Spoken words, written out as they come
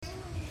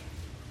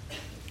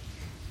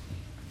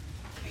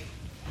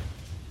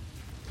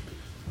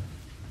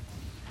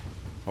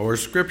Our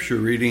scripture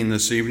reading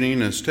this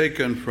evening is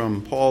taken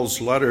from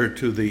Paul's letter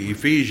to the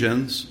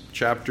Ephesians,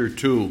 chapter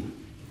 2.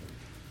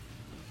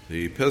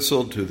 The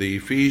epistle to the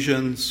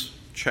Ephesians,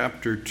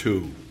 chapter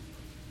 2.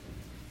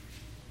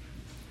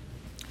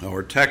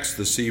 Our text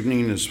this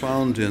evening is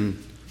found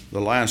in the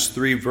last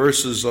three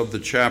verses of the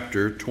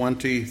chapter,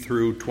 20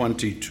 through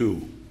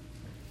 22.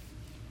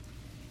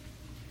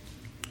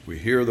 We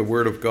hear the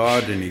word of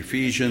God in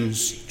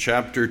Ephesians,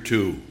 chapter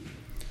 2.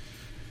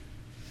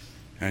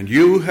 And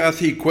you hath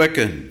he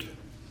quickened,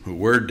 who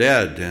were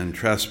dead in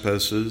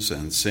trespasses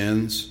and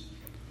sins,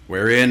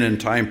 wherein in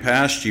time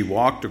past ye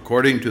walked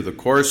according to the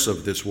course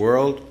of this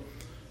world,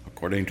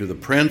 according to the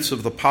prince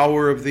of the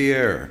power of the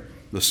air,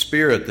 the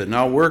spirit that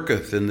now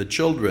worketh in the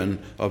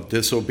children of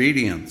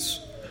disobedience,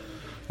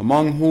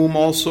 among whom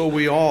also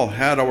we all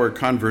had our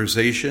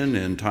conversation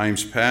in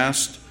times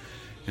past,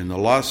 in the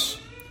lusts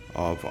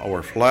of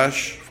our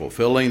flesh,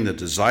 fulfilling the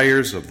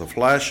desires of the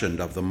flesh and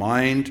of the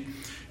mind,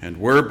 and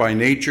were by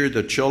nature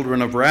the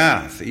children of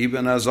wrath,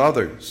 even as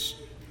others.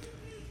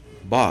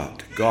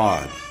 But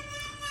God,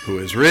 who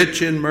is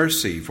rich in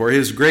mercy, for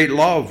his great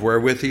love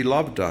wherewith he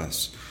loved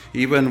us,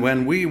 even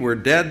when we were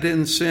dead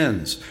in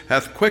sins,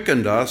 hath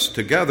quickened us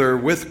together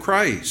with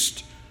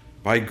Christ.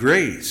 By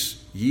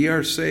grace ye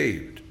are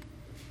saved,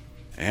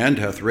 and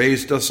hath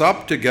raised us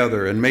up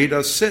together, and made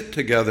us sit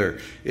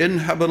together in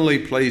heavenly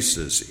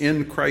places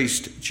in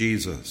Christ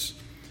Jesus,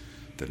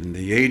 that in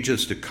the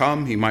ages to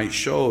come he might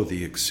show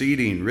the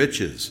exceeding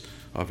riches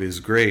of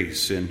his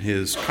grace in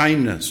his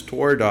kindness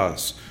toward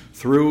us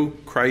through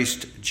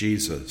Christ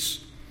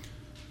Jesus.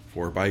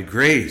 For by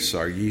grace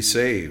are ye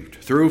saved,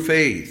 through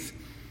faith,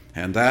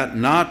 and that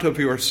not of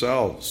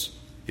yourselves.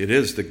 It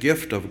is the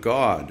gift of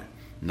God,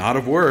 not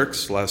of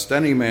works, lest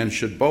any man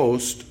should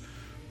boast.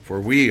 For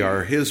we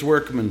are his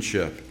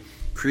workmanship,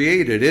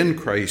 created in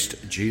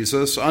Christ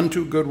Jesus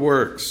unto good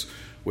works,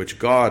 which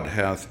God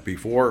hath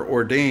before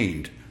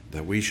ordained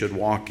that we should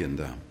walk in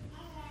them.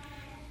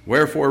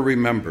 Wherefore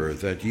remember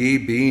that ye,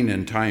 being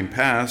in time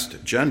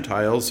past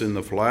Gentiles in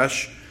the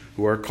flesh,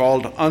 who are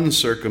called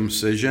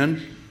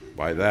uncircumcision,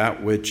 by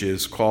that which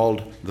is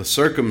called the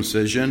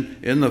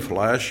circumcision in the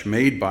flesh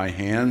made by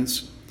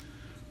hands,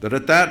 that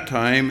at that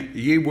time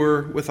ye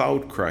were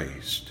without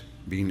Christ,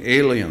 being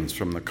aliens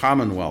from the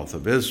commonwealth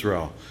of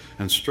Israel,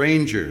 and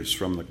strangers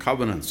from the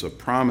covenants of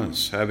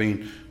promise,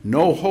 having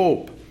no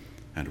hope,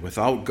 and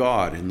without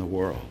God in the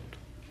world.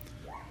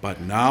 But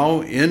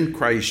now in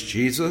Christ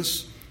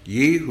Jesus,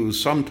 ye who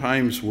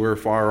sometimes were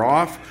far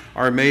off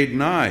are made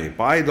nigh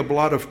by the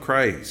blood of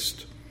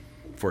Christ.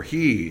 For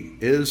he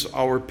is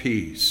our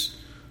peace,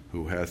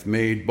 who hath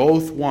made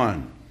both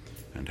one,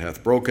 and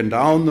hath broken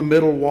down the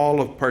middle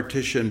wall of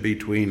partition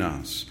between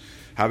us,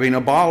 having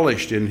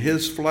abolished in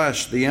his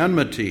flesh the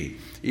enmity,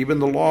 even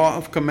the law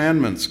of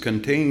commandments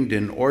contained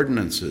in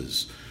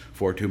ordinances,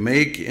 for to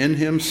make in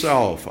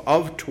himself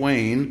of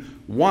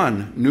twain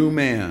one new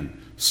man,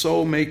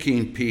 so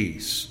making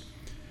peace,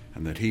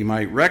 and that he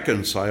might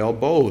reconcile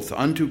both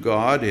unto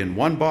God in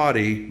one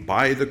body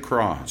by the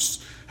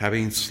cross,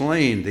 having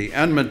slain the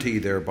enmity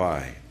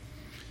thereby,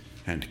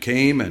 and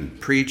came and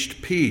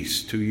preached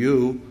peace to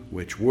you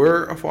which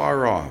were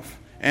afar off,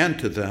 and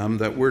to them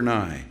that were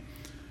nigh.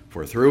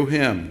 For through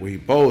him we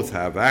both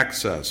have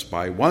access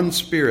by one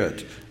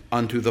Spirit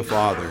unto the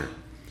Father.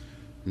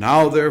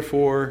 Now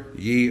therefore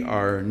ye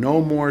are no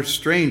more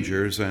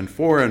strangers and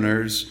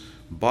foreigners,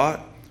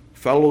 but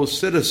fellow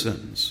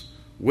citizens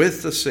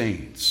with the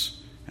saints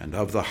and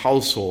of the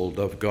household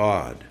of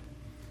God.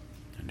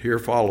 And here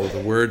follow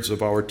the words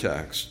of our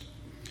text.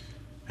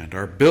 And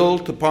are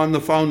built upon the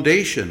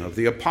foundation of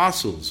the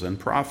apostles and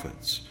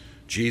prophets,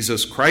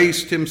 Jesus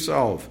Christ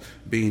himself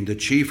being the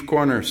chief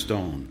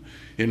cornerstone,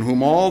 in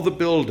whom all the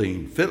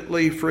building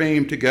fitly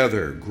framed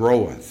together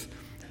groweth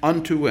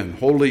unto an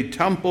holy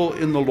temple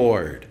in the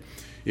Lord,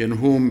 in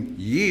whom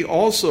ye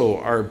also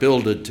are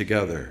builded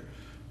together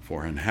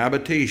for an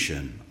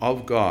habitation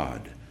of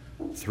God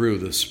through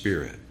the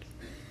Spirit.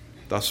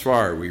 Thus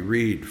far we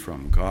read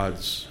from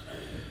God's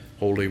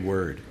holy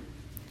word.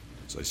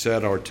 As I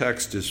said, our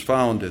text is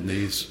found in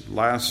these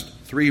last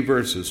three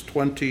verses,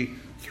 20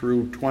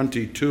 through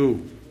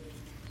 22.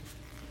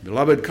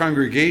 Beloved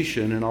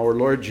congregation in our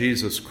Lord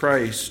Jesus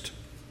Christ,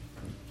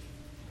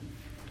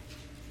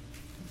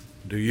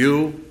 do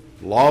you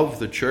love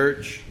the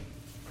church?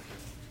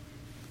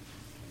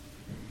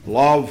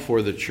 Love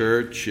for the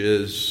church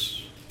is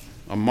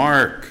a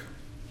mark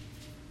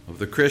of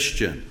the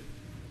Christian,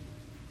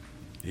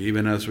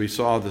 even as we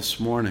saw this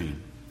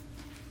morning.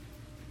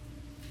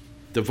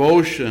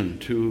 Devotion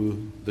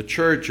to the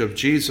church of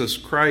Jesus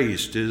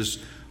Christ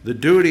is the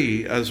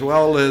duty as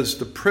well as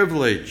the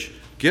privilege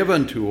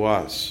given to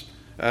us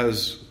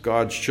as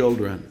God's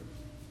children.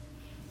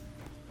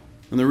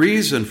 And the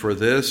reason for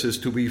this is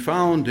to be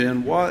found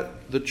in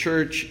what the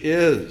church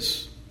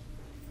is.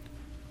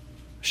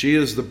 She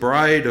is the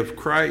bride of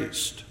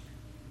Christ.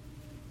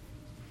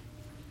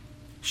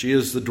 She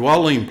is the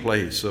dwelling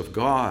place of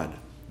God,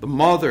 the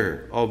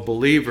mother of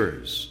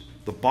believers,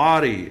 the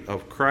body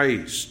of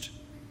Christ.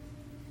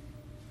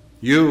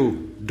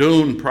 You,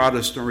 Doon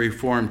Protestant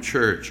Reformed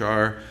Church,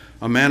 are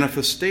a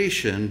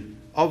manifestation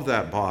of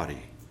that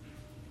body.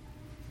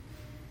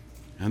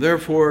 And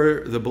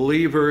therefore, the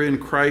believer in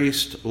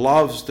Christ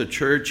loves the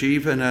church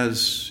even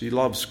as he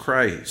loves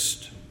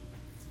Christ.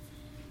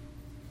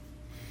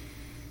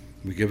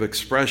 We give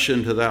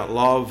expression to that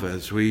love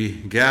as we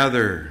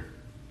gather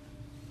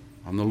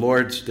on the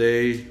Lord's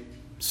Day,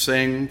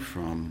 sing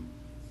from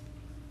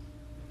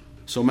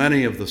so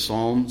many of the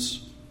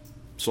Psalms.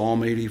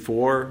 Psalm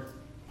 84,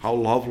 how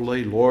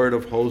lovely, Lord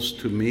of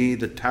hosts, to me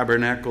the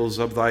tabernacles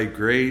of thy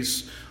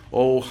grace.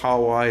 Oh,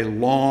 how I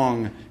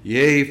long,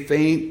 yea,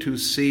 faint to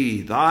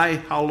see thy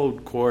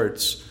hallowed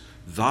courts,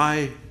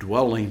 thy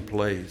dwelling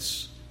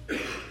place.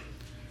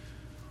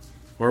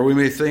 Or we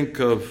may think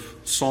of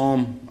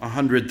Psalm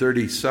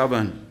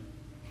 137,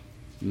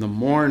 and the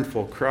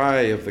mournful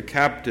cry of the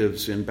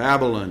captives in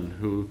Babylon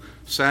who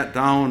sat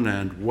down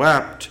and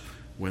wept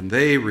when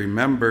they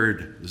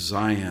remembered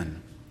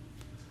Zion.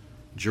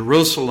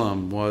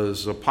 Jerusalem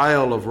was a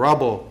pile of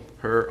rubble.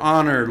 Her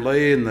honor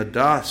lay in the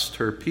dust.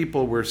 Her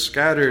people were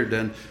scattered,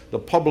 and the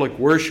public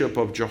worship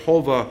of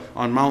Jehovah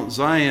on Mount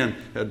Zion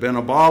had been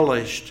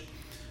abolished.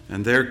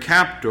 And their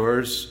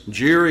captors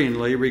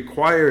jeeringly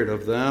required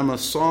of them a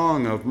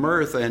song of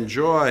mirth and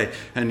joy,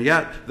 and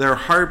yet their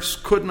harps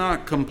could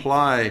not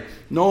comply.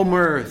 No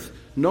mirth,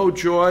 no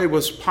joy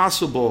was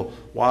possible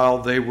while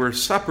they were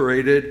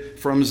separated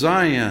from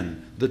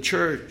Zion, the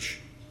church.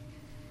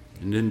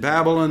 And in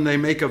Babylon they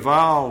make a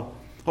vow,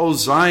 O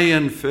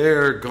Zion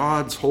fair,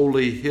 God's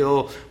holy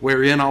hill,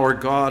 wherein our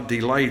God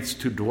delights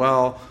to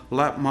dwell,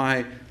 let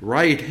my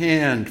right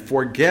hand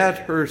forget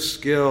her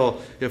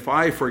skill, if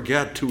I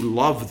forget to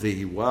love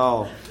thee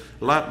well.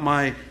 Let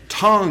my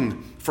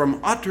tongue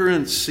from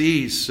utterance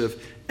cease,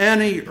 if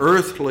any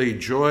earthly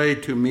joy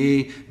to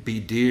me be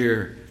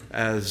dear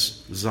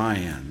as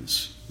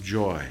Zion's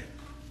joy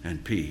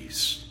and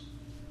peace.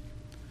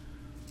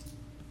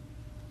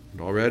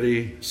 And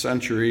already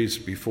centuries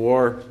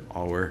before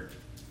our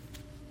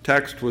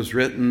text was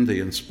written, the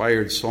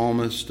inspired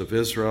psalmist of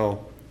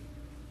Israel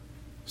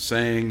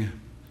sang,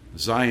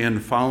 Zion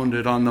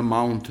founded on the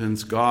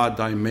mountains, God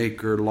thy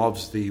maker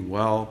loves thee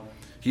well.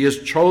 He has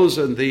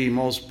chosen thee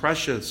most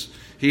precious.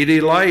 He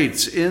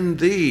delights in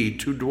thee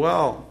to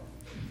dwell.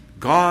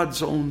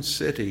 God's own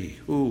city,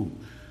 who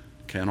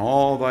can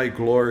all thy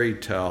glory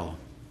tell?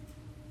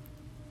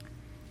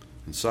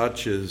 And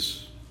such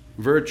is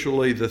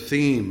virtually the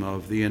theme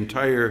of the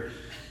entire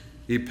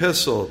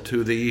epistle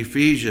to the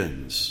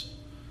Ephesians.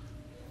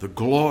 The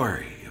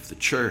glory of the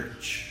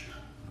church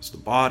as the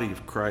body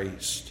of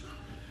Christ.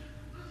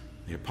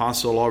 The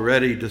apostle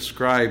already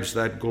describes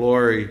that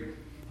glory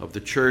of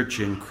the church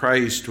in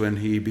Christ when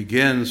he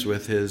begins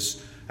with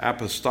his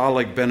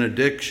apostolic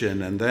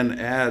benediction and then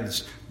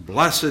adds,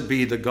 Blessed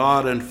be the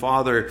God and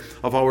Father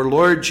of our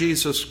Lord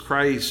Jesus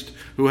Christ,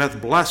 who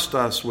hath blessed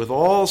us with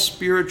all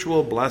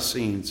spiritual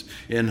blessings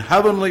in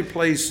heavenly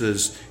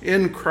places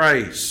in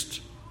Christ.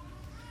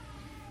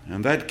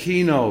 And that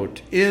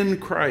keynote, in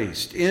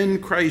Christ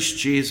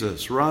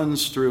Jesus,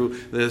 runs through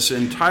this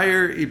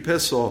entire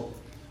epistle,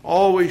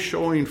 always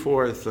showing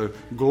forth the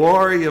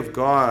glory of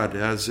God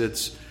as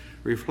it's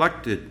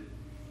reflected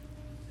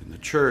in the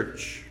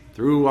church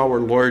through our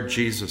Lord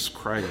Jesus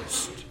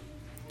Christ.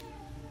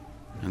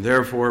 And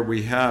therefore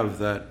we have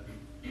that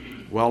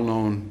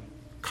well-known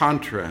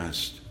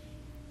contrast,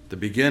 the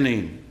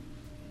beginning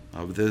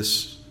of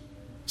this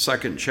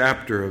second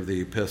chapter of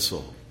the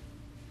epistle.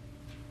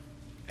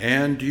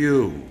 And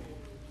you,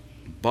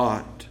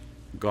 but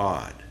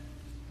God.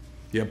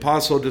 The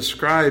apostle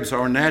describes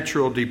our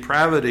natural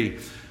depravity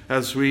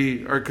as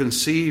we are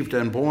conceived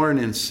and born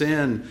in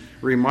sin,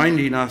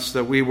 reminding us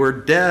that we were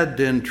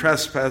dead in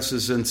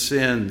trespasses and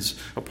sins,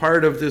 a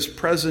part of this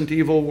present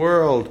evil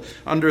world,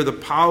 under the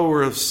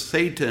power of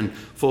Satan,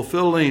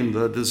 fulfilling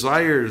the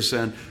desires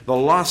and the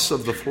lusts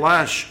of the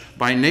flesh,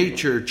 by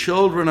nature,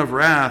 children of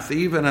wrath,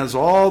 even as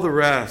all the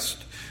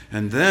rest.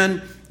 And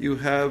then you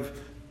have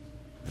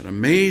an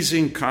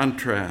amazing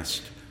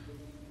contrast.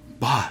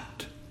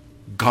 But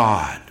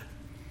God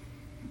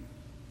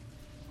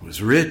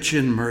was rich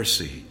in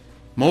mercy,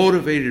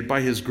 motivated by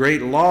his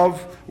great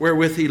love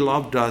wherewith he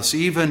loved us,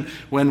 even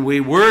when we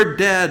were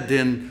dead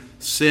in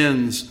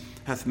sins,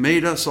 hath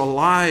made us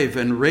alive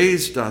and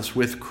raised us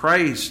with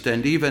Christ,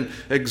 and even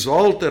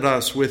exalted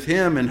us with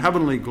him in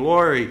heavenly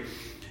glory.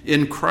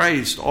 In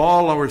Christ,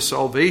 all our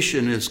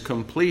salvation is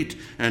complete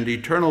and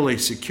eternally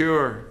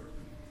secure.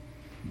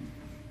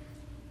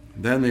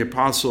 Then the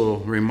apostle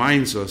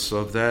reminds us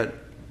of that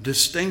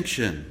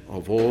distinction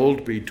of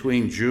old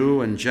between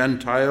Jew and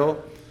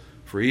Gentile.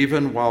 For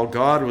even while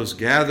God was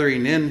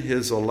gathering in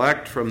his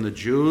elect from the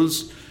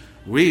Jews,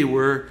 we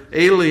were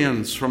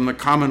aliens from the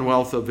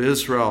commonwealth of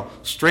Israel,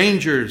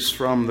 strangers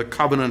from the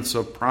covenants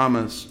of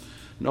promise.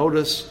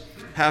 Notice,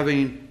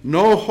 having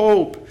no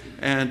hope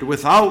and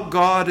without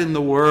God in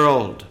the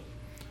world.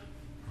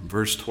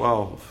 Verse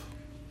 12,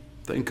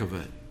 think of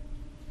it.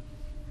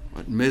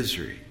 What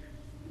misery.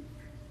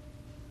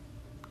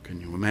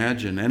 Can you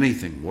imagine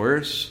anything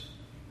worse?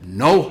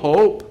 No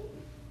hope,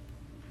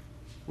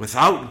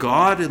 without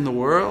God in the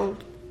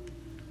world?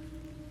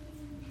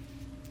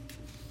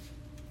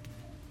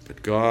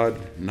 But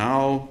God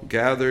now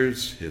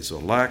gathers his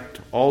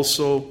elect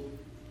also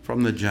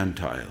from the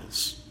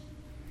Gentiles,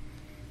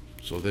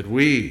 so that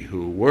we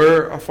who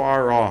were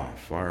afar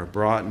off are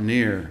brought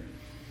near,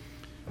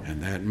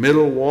 and that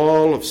middle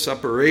wall of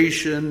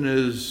separation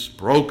is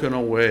broken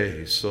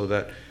away, so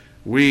that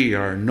we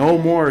are no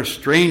more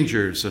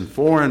strangers and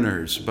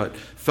foreigners, but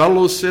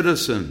fellow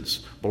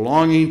citizens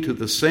belonging to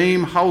the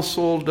same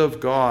household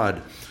of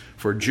God,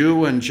 for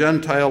Jew and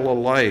Gentile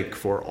alike,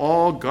 for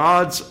all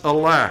God's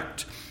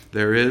elect.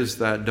 There is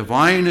that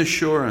divine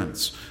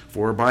assurance,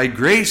 for by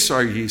grace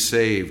are ye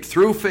saved,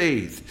 through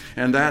faith,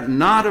 and that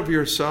not of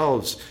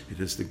yourselves, it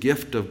is the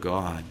gift of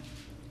God.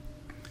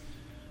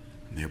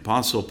 And the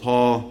Apostle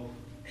Paul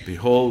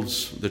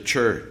beholds the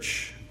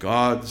church,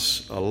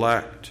 God's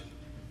elect,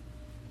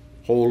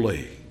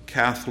 holy,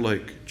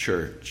 Catholic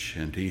church,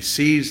 and he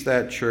sees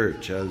that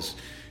church as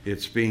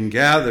it's being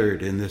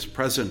gathered in this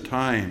present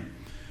time,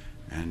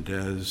 and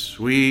as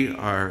we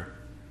are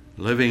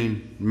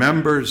living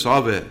members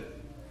of it,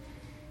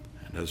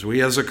 as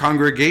we as a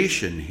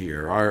congregation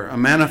here are a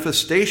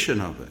manifestation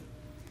of it,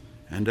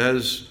 and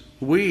as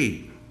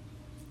we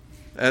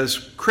as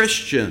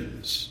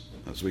Christians,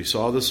 as we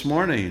saw this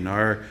morning,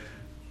 are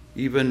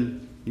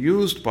even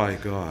used by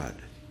God,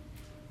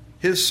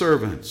 his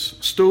servants,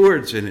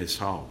 stewards in his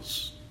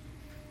house,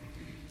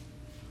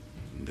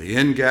 the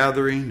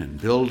ingathering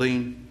and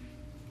building,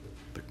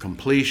 the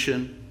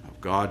completion of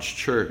God's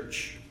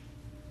church,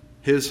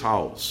 his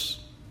house,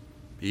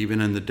 even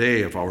in the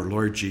day of our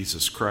Lord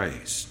Jesus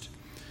Christ.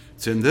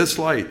 It's in this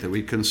light that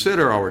we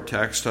consider our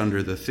text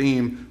under the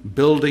theme,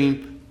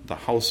 building the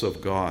house of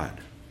God.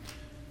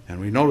 And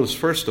we notice,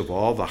 first of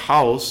all, the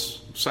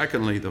house,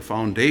 secondly, the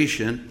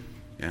foundation,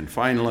 and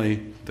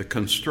finally, the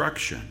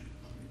construction.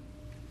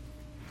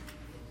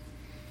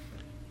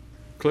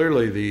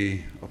 Clearly,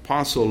 the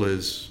apostle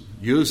is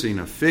using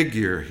a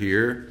figure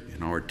here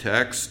in our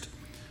text,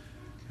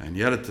 and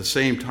yet at the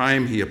same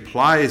time, he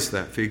applies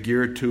that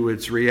figure to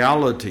its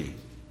reality.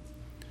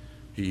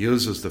 He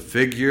uses the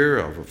figure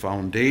of a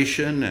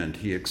foundation, and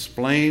he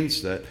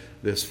explains that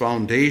this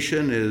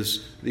foundation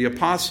is the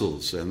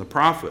apostles and the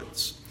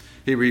prophets.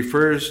 He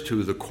refers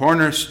to the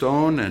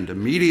cornerstone and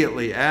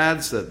immediately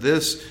adds that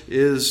this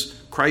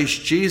is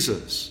Christ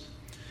Jesus.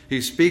 He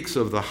speaks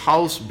of the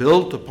house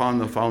built upon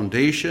the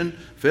foundation,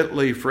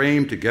 fitly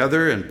framed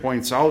together, and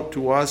points out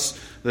to us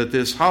that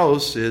this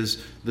house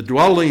is the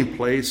dwelling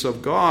place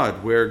of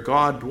God, where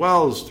God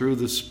dwells through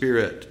the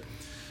Spirit.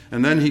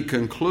 And then he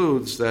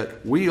concludes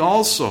that we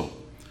also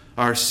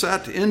are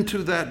set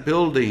into that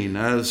building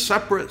as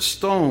separate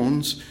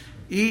stones,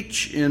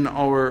 each in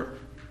our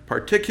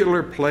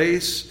particular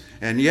place,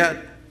 and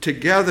yet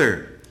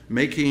together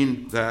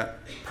making that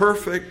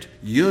perfect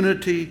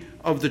unity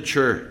of the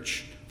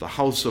church, the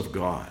house of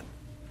God.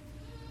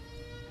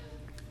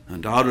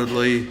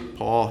 Undoubtedly,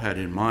 Paul had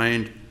in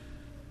mind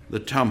the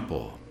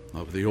temple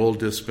of the old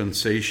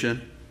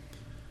dispensation.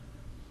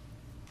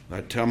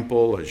 That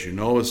temple, as you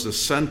know, is the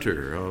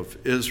center of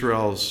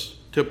Israel's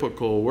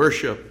typical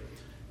worship.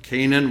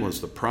 Canaan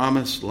was the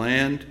promised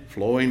land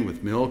flowing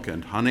with milk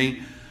and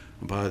honey,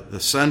 but the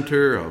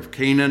center of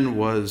Canaan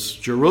was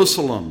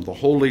Jerusalem, the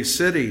holy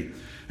city,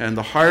 and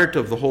the heart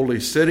of the holy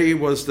city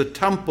was the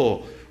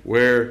temple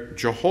where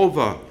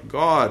Jehovah,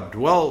 God,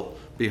 dwelt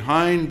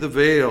behind the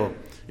veil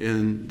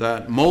in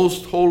that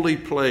most holy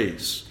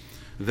place.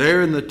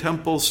 There in the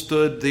temple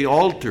stood the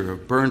altar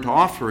of burnt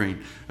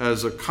offering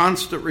as a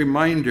constant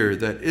reminder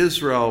that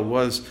Israel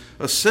was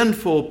a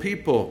sinful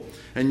people,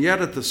 and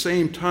yet at the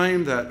same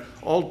time that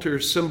altar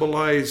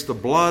symbolized the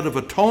blood of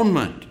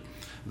atonement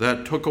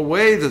that took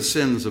away the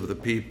sins of the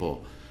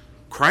people.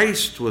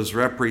 Christ was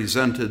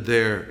represented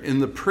there in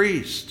the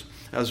priest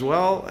as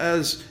well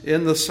as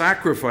in the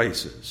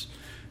sacrifices.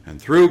 And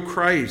through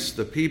Christ,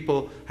 the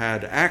people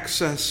had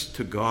access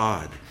to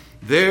God.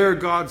 There,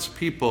 God's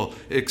people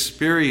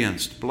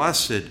experienced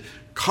blessed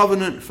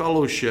covenant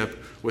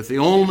fellowship with the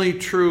only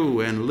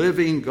true and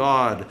living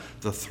God,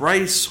 the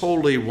thrice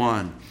holy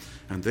one.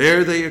 And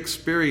there they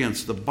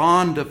experienced the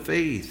bond of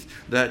faith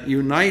that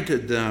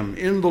united them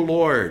in the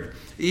Lord,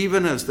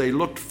 even as they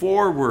looked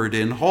forward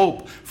in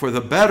hope for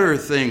the better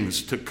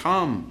things to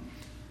come.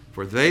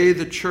 For they,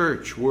 the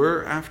church,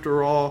 were,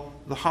 after all,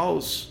 the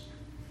house,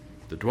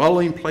 the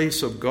dwelling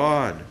place of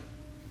God.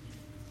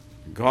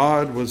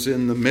 God was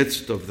in the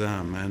midst of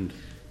them, and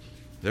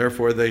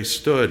therefore they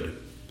stood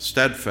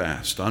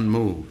steadfast,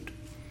 unmoved.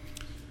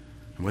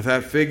 And with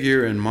that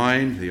figure in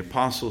mind, the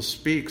apostle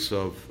speaks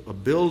of a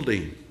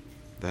building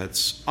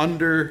that's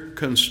under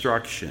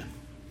construction.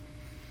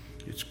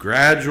 It's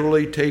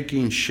gradually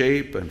taking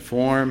shape and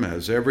form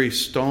as every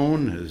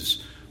stone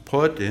is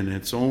put in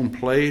its own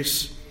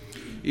place,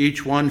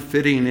 each one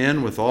fitting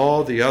in with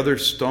all the other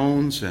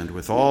stones and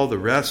with all the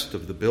rest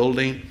of the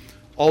building,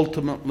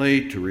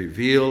 ultimately to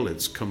reveal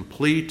its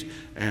complete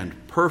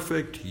and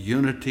perfect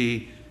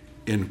unity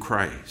in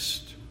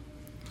Christ.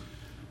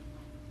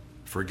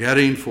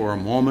 Forgetting for a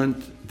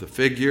moment the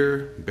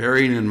figure,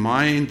 bearing in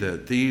mind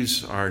that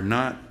these are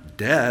not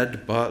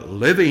dead but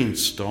living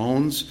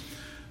stones,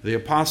 the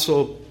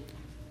apostle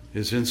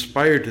is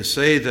inspired to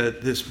say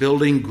that this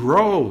building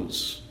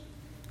grows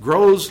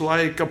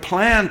like a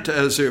plant,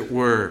 as it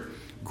were,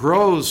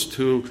 grows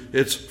to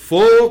its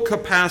full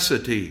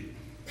capacity.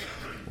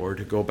 Or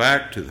to go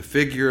back to the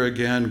figure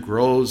again,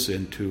 grows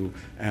into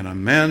an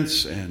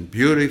immense and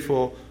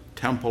beautiful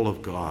temple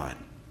of God.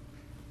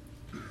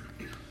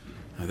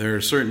 Now, there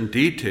are certain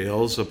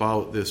details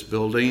about this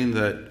building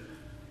that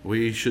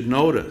we should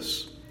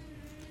notice.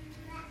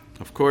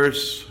 Of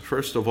course,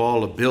 first of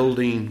all, a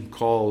building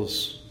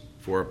calls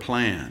for a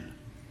plan.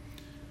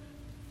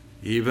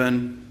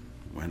 Even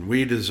when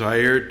we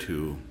desire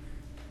to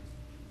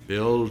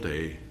build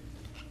a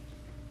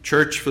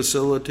church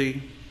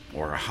facility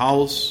or a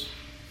house,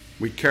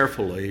 we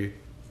carefully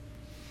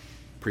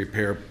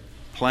prepare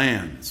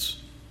plans.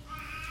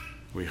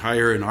 We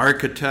hire an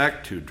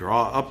architect to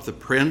draw up the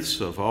prints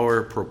of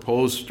our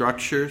proposed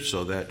structure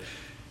so that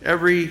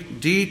every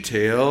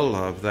detail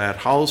of that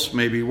house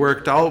may be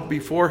worked out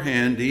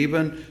beforehand,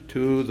 even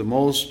to the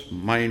most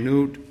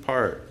minute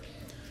part.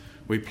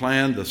 We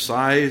plan the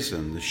size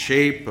and the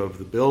shape of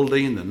the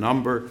building, the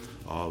number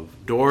of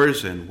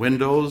doors and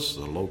windows,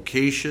 the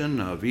location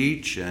of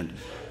each, and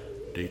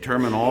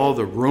determine all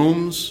the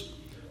rooms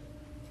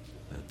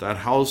that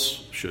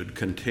house should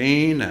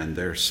contain and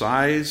their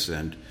size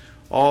and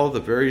all the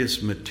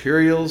various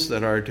materials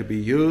that are to be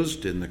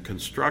used in the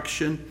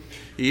construction,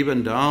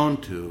 even down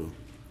to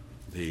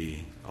the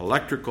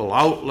electrical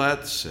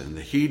outlets and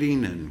the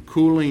heating and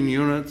cooling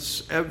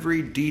units,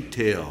 every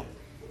detail.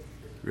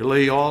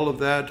 Really, all of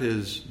that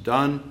is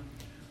done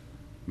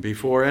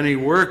before any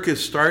work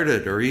is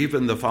started or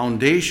even the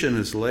foundation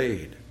is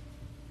laid.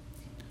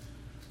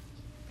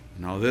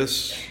 Now,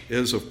 this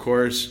is, of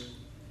course,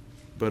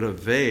 but a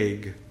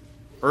vague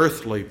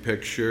earthly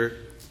picture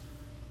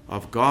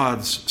of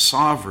God's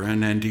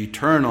sovereign and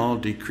eternal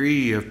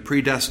decree of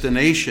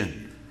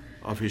predestination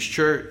of his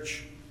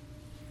church.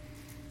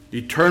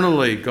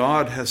 Eternally,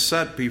 God has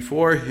set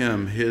before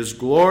him his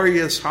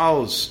glorious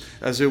house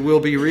as it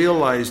will be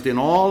realized in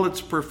all its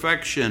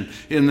perfection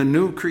in the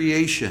new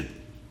creation.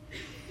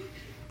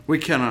 We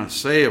cannot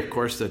say, of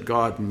course, that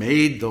God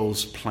made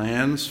those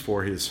plans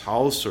for his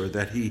house or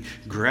that he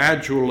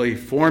gradually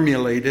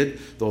formulated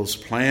those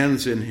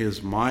plans in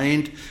his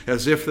mind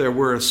as if there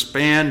were a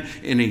span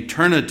in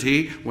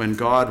eternity when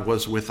God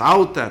was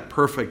without that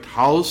perfect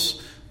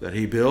house that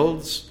he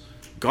builds.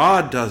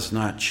 God does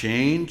not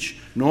change,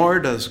 nor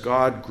does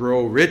God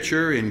grow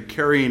richer in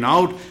carrying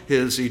out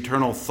his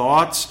eternal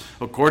thoughts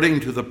according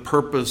to the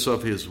purpose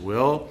of his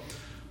will.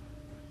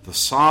 The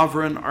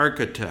sovereign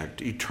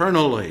architect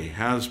eternally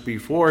has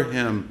before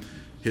him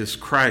his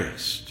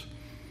Christ,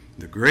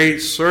 the great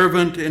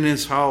servant in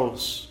his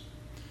house.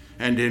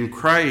 And in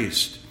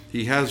Christ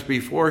he has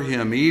before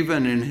him,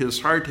 even in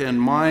his heart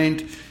and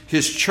mind,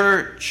 his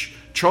church,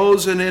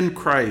 chosen in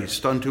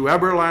Christ unto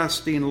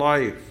everlasting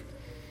life.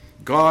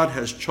 God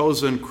has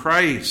chosen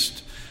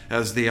Christ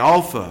as the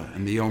Alpha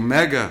and the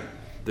Omega,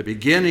 the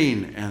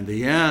beginning and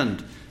the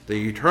end,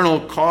 the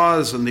eternal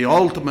cause and the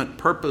ultimate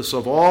purpose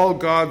of all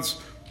God's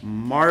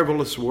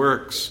marvelous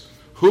works.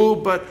 Who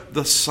but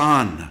the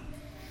Son,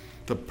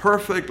 the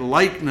perfect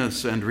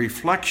likeness and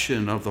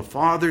reflection of the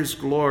Father's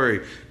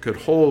glory, could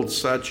hold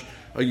such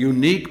a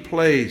unique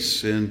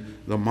place in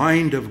the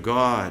mind of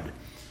God?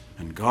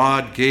 And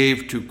God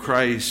gave to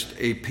Christ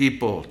a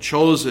people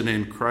chosen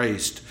in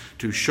Christ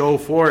to show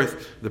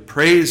forth the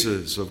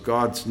praises of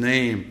God's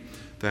name.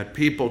 That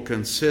people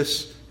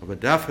consists of a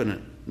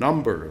definite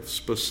number of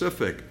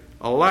specific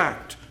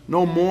elect,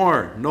 no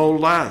more, no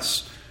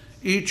less,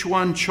 each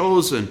one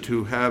chosen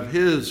to have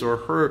his or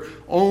her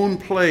own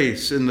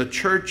place in the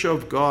church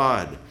of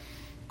God.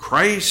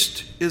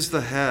 Christ is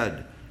the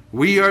head.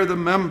 We are the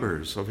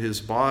members of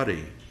his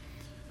body.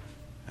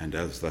 And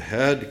as the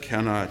head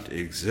cannot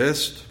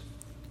exist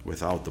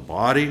without the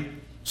body,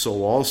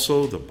 so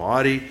also the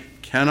body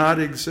cannot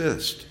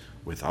exist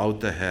without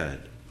the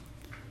head.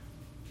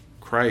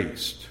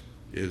 Christ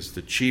is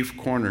the chief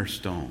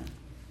cornerstone,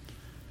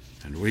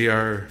 and we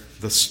are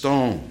the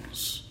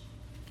stones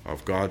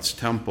of God's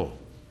temple.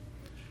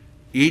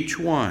 Each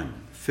one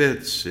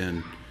fits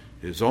in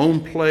his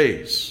own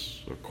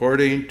place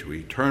according to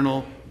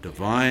eternal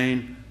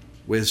divine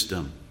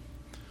wisdom.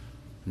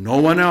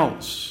 No one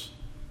else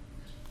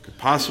could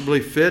possibly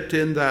fit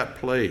in that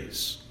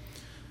place.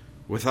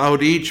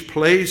 Without each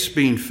place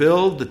being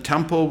filled, the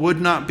temple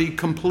would not be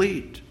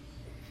complete,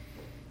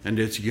 and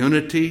its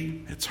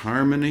unity, its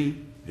harmony,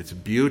 its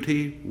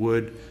beauty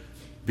would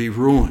be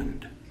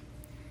ruined,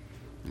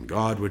 and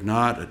God would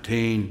not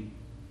attain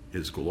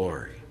his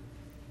glory.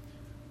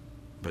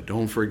 But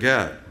don't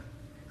forget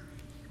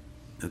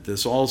that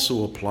this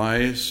also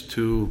applies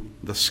to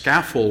the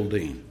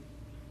scaffolding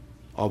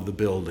of the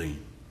building.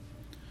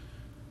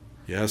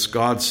 Yes,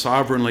 God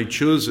sovereignly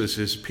chooses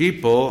his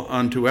people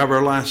unto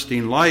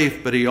everlasting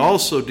life, but he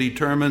also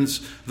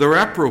determines the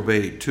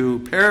reprobate to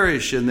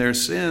perish in their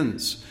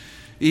sins.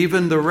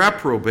 even the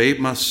reprobate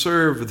must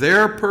serve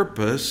their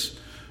purpose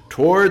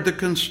toward the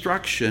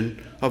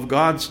construction of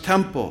God's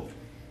temple,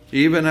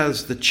 even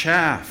as the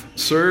chaff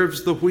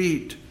serves the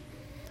wheat.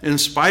 In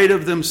spite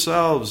of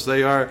themselves,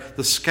 they are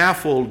the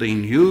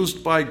scaffolding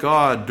used by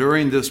God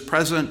during this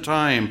present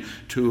time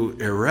to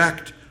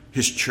erect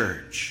His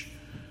church.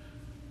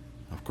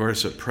 Of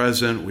course, at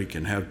present, we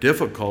can have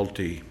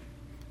difficulty,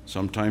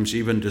 sometimes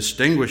even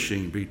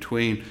distinguishing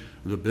between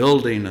the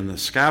building and the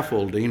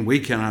scaffolding. We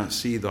cannot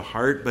see the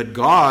heart, but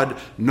God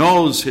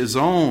knows His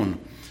own.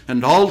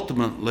 And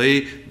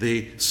ultimately,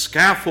 the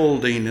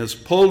scaffolding is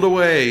pulled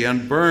away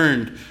and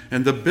burned,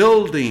 and the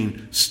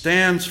building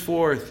stands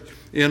forth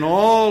in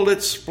all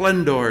its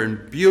splendor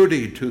and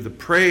beauty to the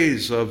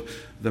praise of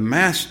the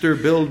master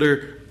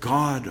builder,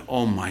 God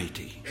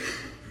Almighty.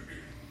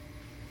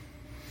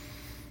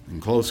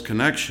 In close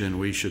connection,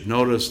 we should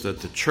notice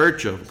that the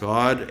Church of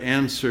God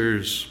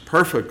answers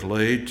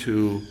perfectly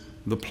to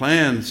the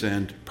plans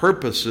and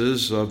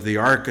purposes of the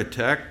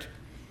architect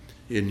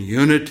in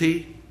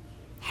unity,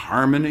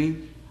 harmony,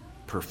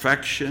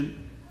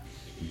 perfection,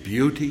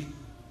 beauty.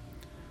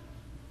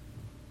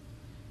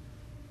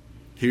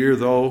 Here,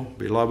 though,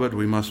 beloved,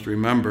 we must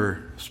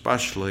remember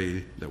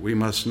especially that we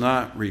must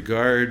not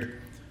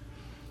regard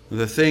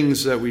the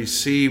things that we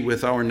see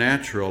with our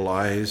natural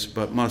eyes,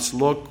 but must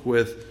look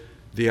with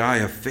the eye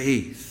of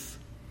faith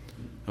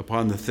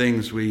upon the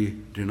things we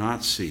do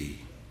not see.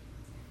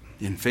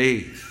 In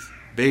faith,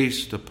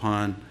 based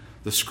upon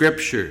the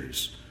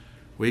Scriptures,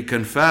 we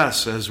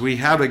confess, as we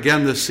have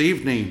again this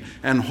evening,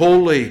 an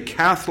holy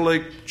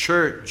Catholic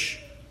Church.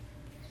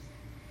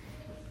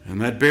 And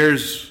that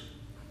bears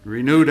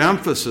renewed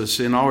emphasis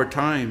in our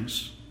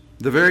times.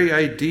 The very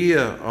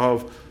idea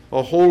of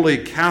a holy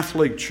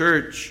Catholic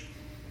Church,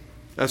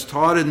 as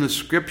taught in the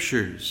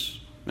Scriptures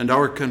and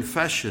our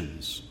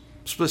confessions,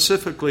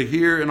 specifically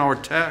here in our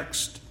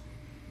text,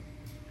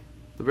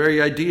 the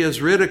very idea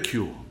is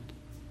ridiculed,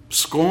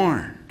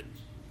 scorned,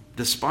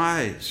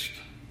 despised.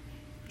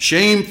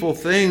 Shameful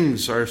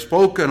things are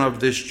spoken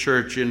of this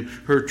church in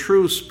her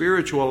true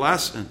spiritual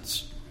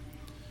essence.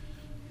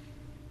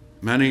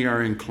 Many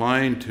are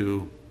inclined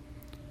to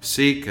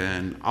seek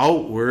an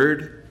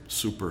outward,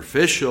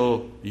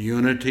 superficial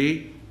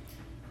unity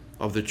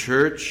of the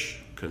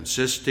church,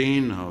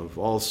 consisting of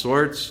all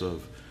sorts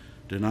of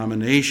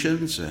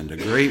denominations and a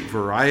great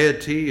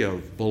variety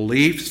of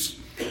beliefs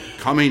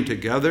coming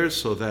together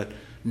so that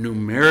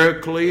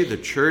numerically the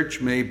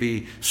church may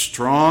be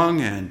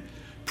strong and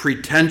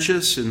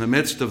pretentious in the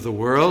midst of the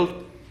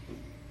world.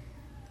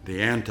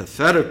 The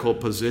antithetical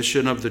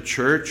position of the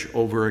church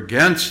over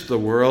against the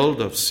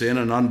world of sin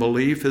and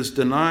unbelief is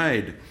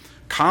denied.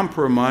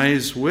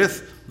 Compromise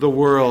with the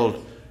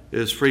world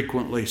is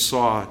frequently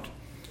sought.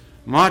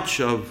 Much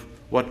of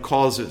what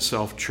calls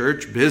itself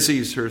church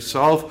busies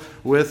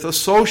herself with a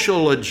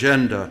social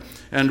agenda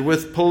and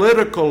with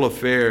political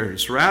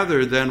affairs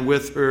rather than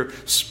with her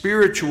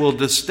spiritual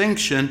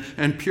distinction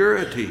and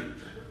purity.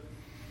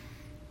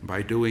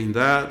 By doing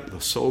that,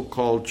 the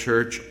so-called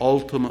church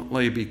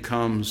ultimately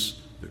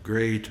becomes the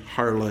great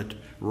harlot,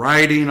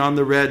 riding on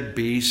the red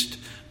beast,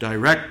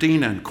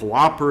 directing and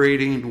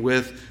cooperating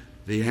with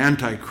the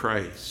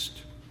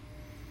Antichrist.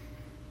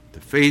 The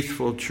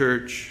faithful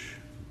church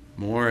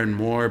more and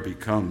more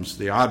becomes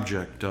the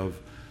object of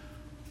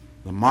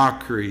the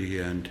mockery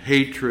and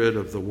hatred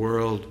of the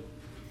world,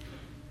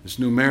 is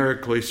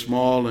numerically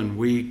small and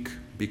weak,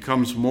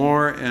 becomes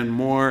more and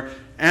more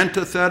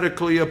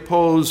antithetically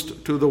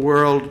opposed to the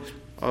world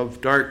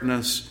of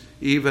darkness,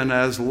 even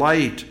as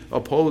light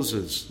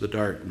opposes the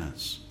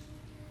darkness.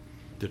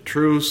 The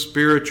true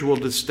spiritual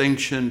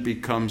distinction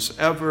becomes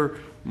ever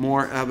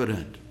more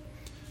evident.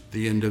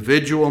 The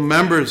individual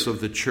members of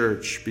the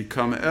church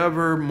become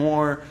ever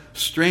more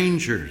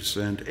strangers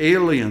and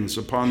aliens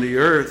upon the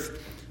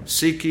earth,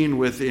 seeking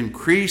with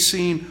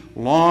increasing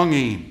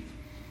longing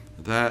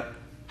that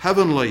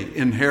heavenly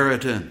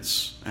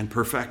inheritance and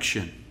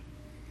perfection.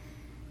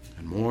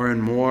 And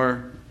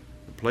more,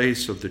 the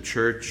place of the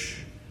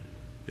church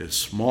is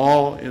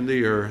small in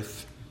the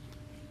earth.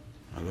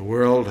 The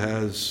world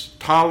has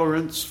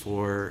tolerance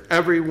for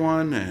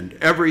everyone and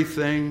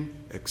everything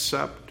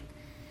except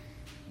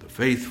the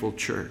faithful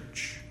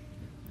church.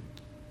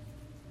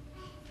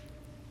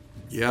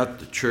 Yet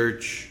the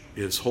church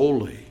is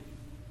holy,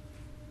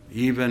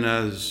 even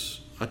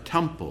as a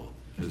temple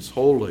is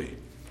holy.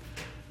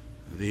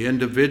 The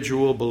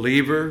individual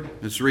believer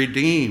is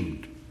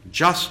redeemed,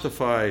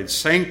 justified,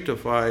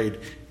 sanctified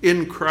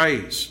in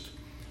Christ.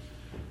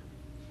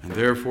 And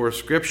therefore,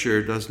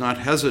 Scripture does not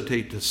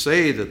hesitate to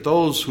say that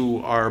those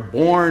who are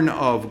born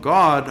of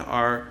God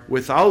are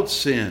without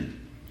sin.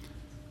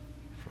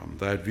 From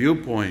that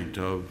viewpoint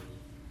of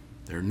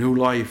their new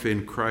life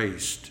in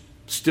Christ,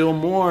 still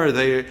more,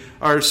 they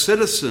are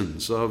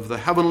citizens of the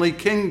heavenly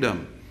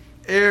kingdom,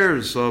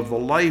 heirs of the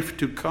life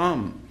to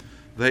come.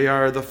 They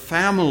are the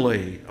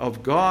family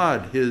of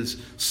God,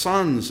 His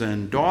sons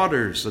and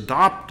daughters,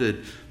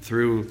 adopted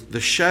through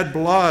the shed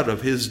blood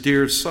of His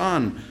dear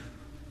Son.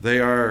 They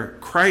are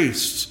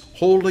Christ's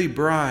holy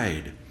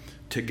bride,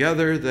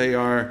 together they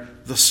are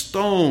the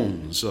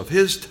stones of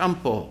his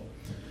temple,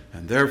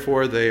 and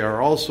therefore they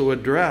are also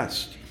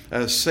addressed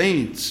as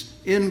saints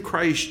in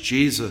Christ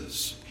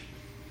Jesus.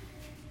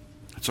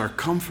 It's our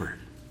comfort,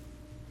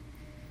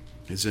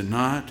 is it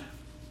not?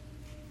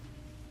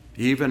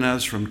 Even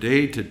as from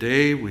day to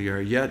day we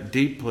are yet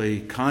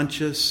deeply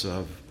conscious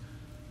of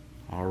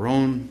our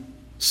own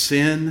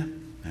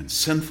sin and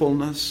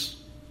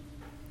sinfulness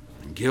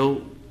and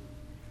guilt,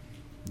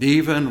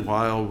 even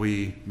while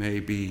we may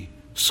be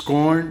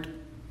scorned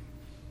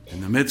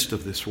in the midst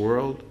of this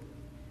world.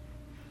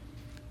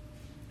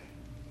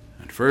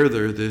 And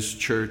further, this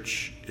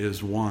church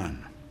is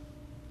one.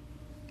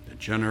 The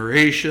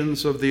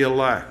generations of the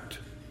elect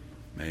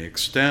may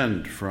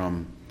extend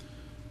from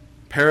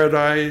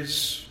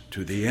paradise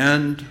to the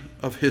end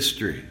of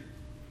history.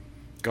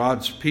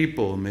 God's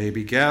people may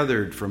be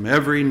gathered from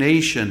every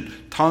nation,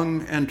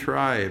 tongue, and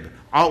tribe.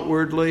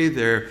 Outwardly,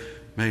 there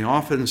may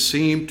often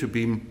seem to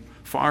be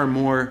far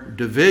more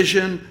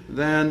division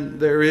than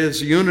there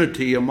is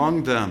unity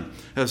among them,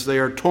 as they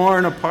are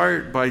torn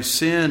apart by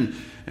sin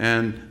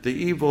and the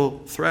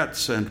evil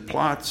threats and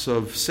plots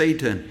of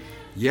Satan.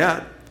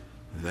 Yet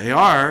they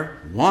are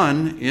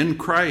one in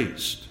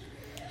Christ,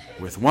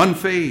 with one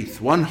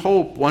faith, one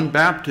hope, one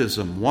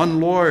baptism, one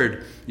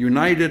Lord,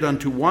 united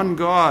unto one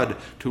God,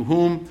 to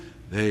whom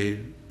they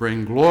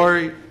bring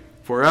glory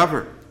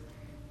forever.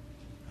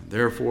 And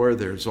therefore,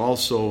 there's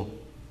also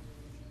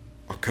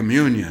a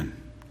communion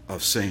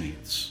of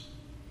saints.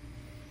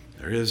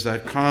 There is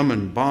that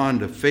common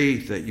bond of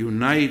faith that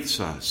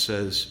unites us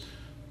as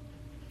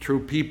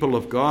true people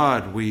of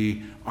God.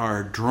 We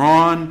are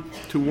drawn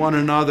to one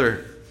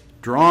another,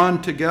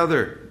 drawn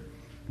together.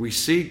 We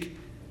seek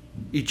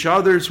each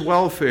other's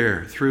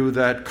welfare through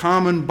that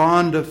common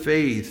bond of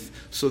faith,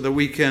 so that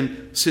we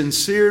can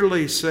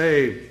sincerely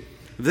say,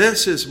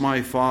 this is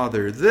my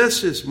father,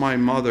 this is my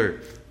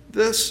mother,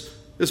 this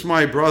is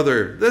my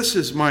brother, this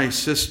is my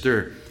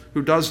sister,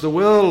 who does the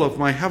will of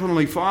my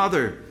heavenly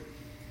Father.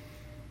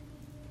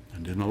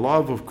 And in the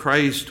love of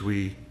Christ,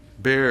 we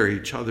bear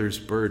each other's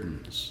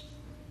burdens.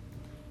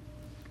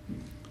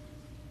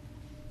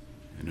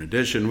 In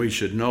addition, we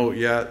should note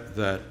yet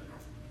that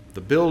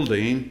the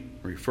building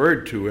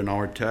referred to in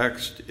our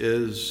text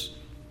is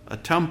a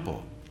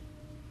temple.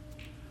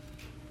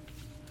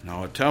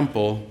 Now, a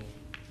temple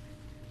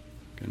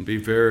can be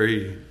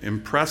very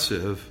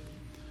impressive,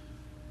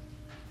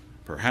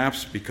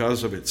 perhaps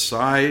because of its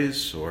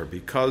size or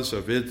because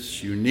of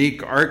its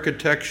unique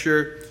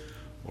architecture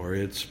or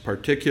its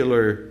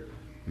particular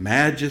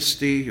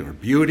majesty or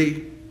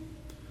beauty.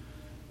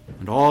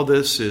 And all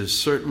this is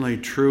certainly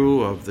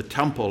true of the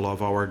temple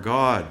of our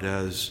God,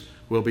 as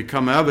will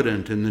become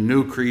evident in the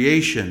new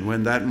creation,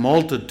 when that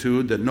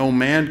multitude that no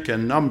man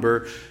can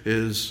number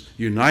is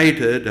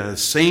united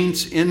as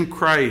saints in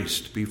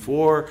Christ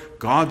before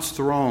God's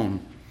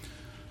throne.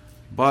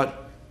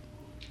 But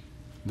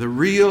the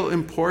real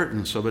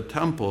importance of a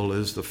temple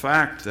is the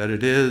fact that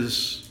it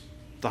is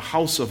the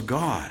house of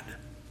God.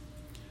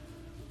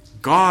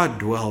 God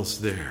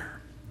dwells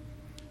there.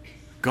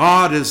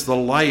 God is the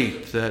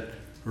light that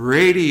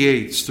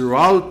radiates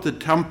throughout the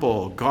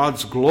temple.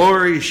 God's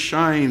glory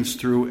shines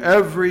through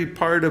every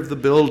part of the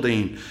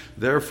building.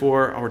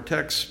 Therefore, our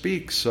text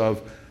speaks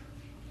of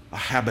a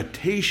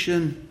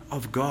habitation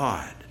of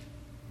God.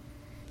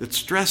 It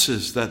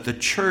stresses that the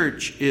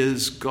church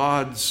is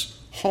God's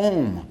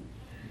home.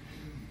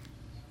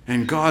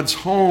 And God's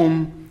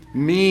home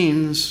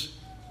means,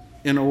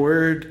 in a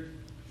word,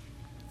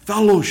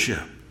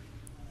 fellowship.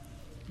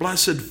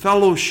 Blessed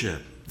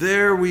fellowship.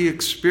 There we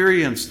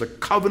experience the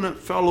covenant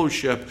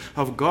fellowship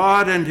of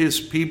God and his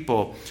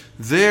people.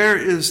 There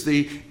is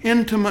the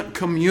intimate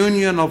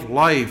communion of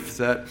life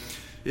that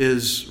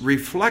is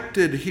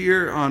reflected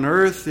here on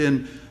earth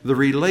in the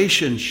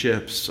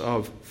relationships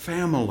of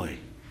family,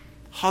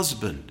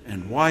 husband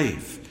and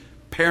wife,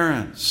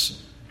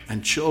 parents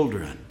and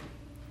children.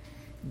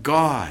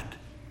 God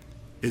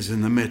is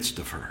in the midst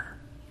of her.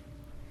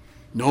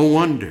 No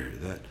wonder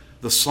that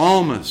the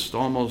psalmist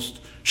almost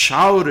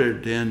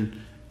shouted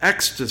in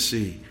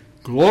ecstasy,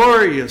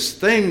 glorious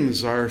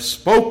things are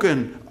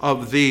spoken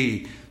of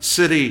thee,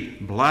 city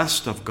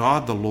blessed of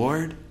God the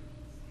Lord.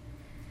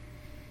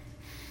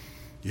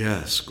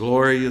 Yes,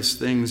 glorious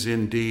things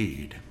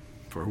indeed,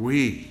 for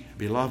we,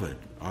 beloved,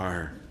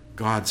 are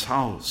God's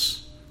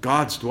house,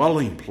 God's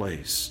dwelling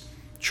place,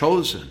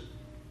 chosen,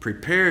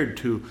 prepared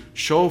to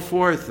show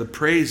forth the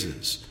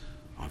praises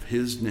of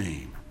his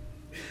name.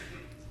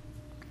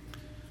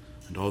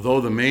 And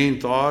although the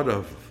main thought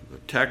of the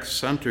text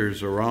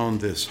centers around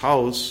this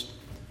house,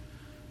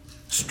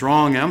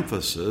 strong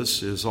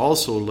emphasis is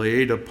also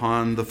laid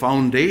upon the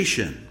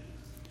foundation,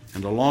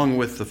 and along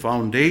with the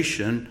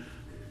foundation,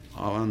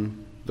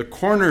 on the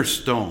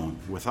cornerstone,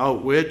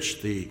 without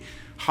which the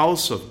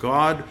house of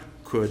God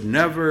could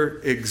never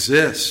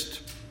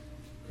exist,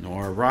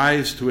 nor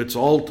rise to its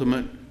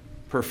ultimate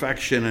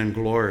perfection and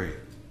glory.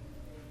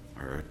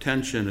 Our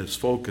attention is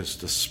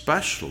focused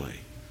especially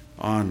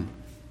on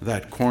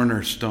that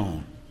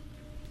cornerstone.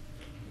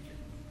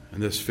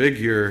 And this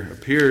figure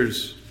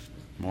appears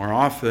more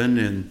often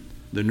in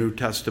the New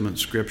Testament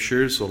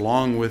scriptures,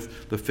 along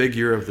with the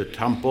figure of the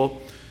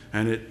temple.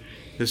 And it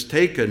is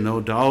taken,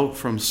 no doubt,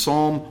 from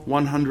Psalm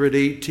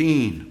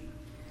 118.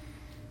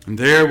 And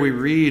there we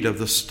read of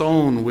the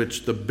stone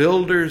which the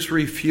builders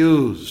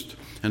refused,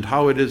 and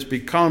how it has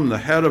become the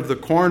head of the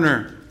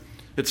corner.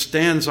 It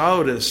stands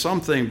out as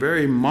something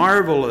very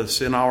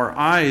marvelous in our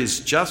eyes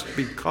just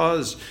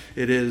because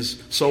it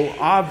is so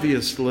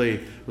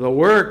obviously the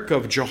work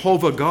of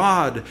Jehovah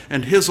God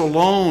and His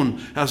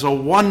alone as a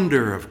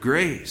wonder of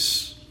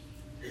grace.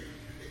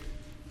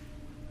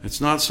 It's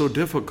not so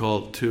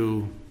difficult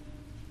to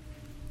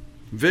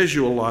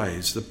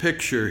visualize the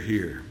picture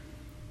here.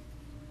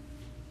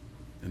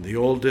 In the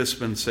old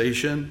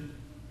dispensation,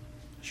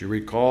 as you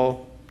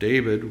recall,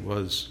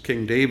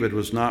 King David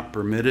was not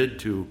permitted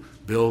to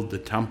build the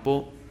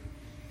temple,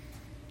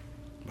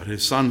 but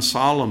his son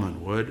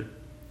Solomon would.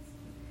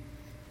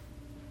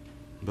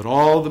 But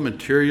all the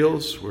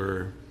materials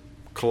were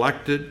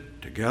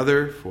collected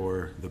together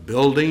for the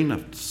building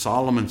of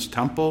Solomon's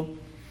temple,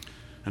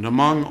 and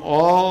among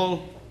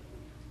all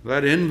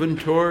that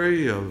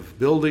inventory of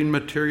building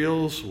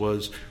materials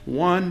was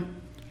one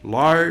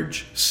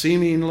large,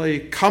 seemingly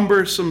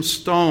cumbersome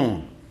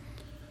stone,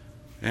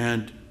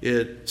 and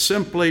it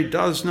simply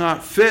does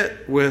not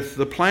fit with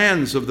the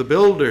plans of the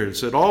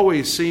builders. It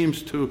always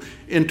seems to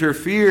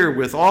interfere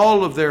with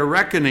all of their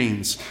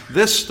reckonings.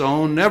 This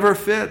stone never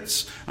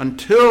fits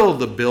until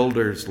the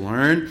builders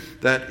learn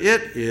that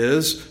it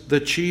is the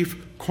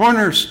chief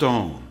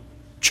cornerstone,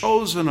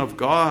 chosen of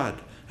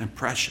God and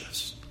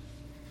precious.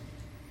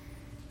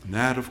 And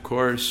that, of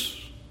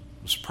course,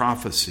 was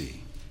prophecy.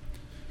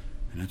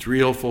 And its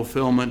real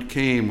fulfillment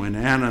came when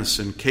Annas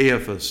and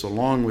Caiaphas,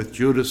 along with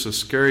Judas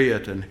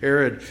Iscariot and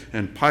Herod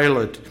and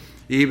Pilate,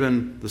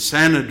 even the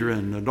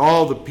Sanhedrin and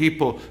all the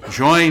people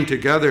joined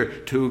together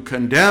to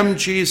condemn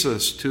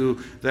Jesus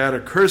to that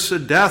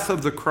accursed death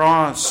of the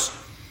cross.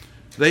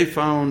 They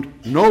found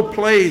no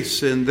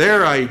place in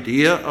their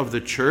idea of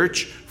the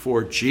church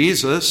for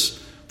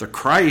Jesus, the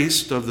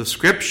Christ of the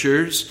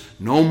Scriptures,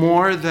 no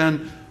more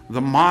than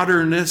the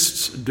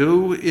modernists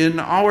do in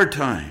our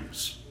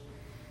times.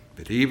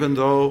 But even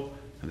though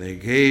they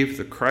gave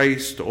the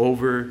Christ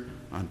over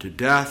unto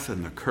death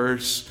and the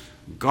curse,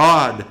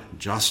 God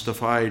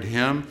justified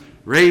him,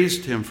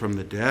 raised him from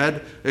the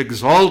dead,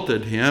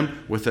 exalted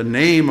him with a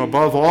name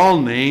above all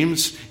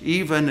names,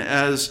 even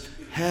as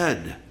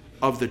head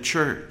of the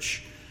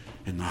church.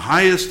 In the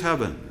highest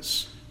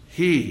heavens,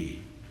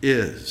 he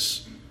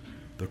is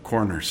the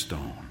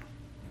cornerstone.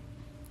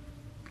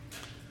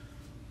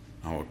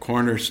 Now, a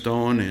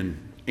cornerstone in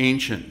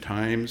ancient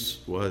times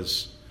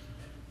was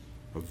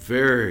a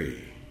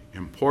very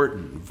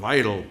important,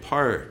 vital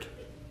part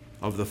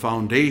of the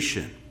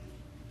foundation,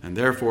 and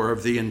therefore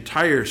of the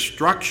entire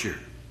structure.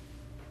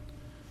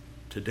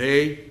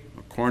 Today,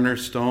 a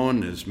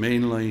cornerstone is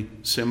mainly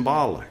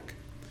symbolic,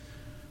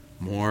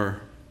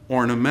 more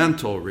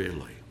ornamental,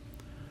 really.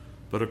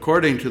 But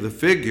according to the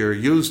figure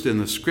used in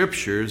the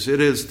Scriptures,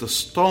 it is the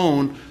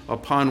stone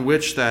upon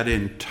which that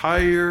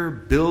entire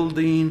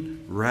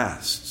building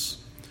rests.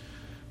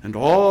 And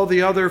all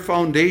the other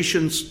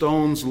foundation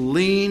stones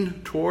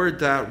lean toward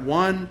that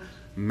one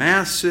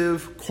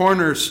massive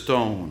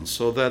cornerstone,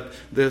 so that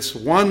this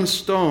one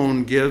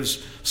stone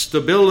gives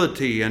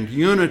stability and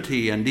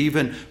unity and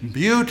even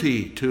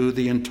beauty to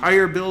the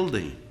entire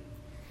building.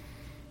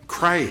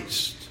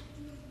 Christ,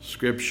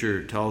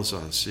 Scripture tells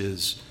us,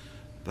 is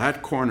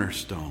that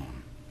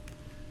cornerstone.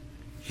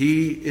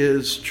 He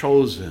is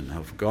chosen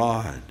of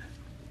God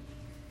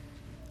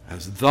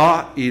as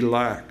the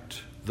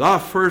elect, the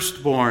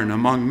firstborn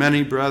among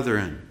many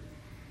brethren.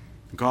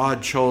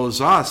 God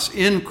chose us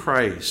in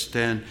Christ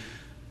and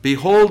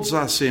beholds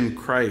us in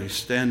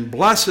Christ and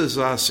blesses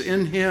us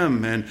in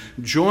Him and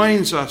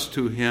joins us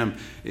to Him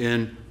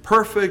in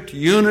perfect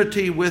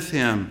unity with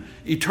Him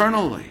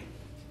eternally.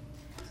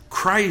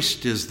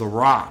 Christ is the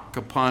rock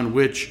upon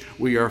which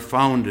we are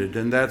founded,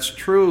 and that's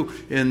true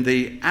in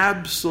the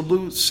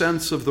absolute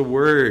sense of the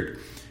word.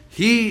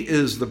 He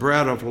is the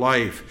bread of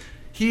life.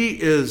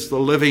 He is the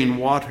living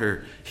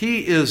water.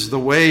 He is the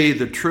way,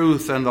 the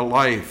truth, and the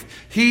life.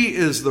 He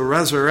is the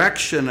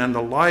resurrection and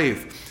the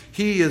life.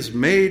 He is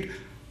made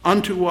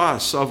unto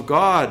us of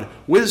God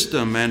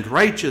wisdom and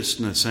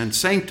righteousness and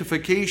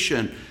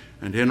sanctification,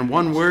 and in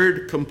one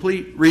word,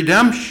 complete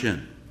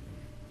redemption.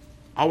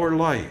 Our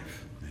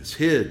life is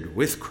hid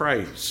with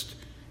Christ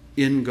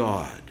in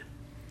God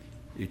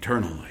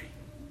eternally.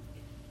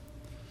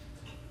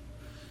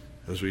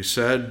 As we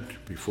said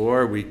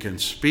before, we can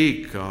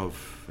speak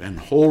of an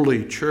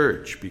holy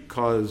church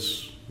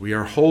because we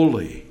are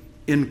holy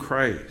in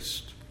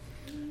Christ.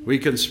 We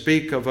can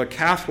speak of a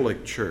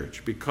Catholic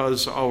church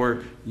because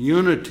our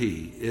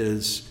unity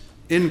is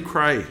in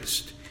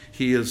Christ.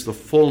 He is the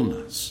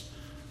fullness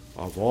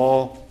of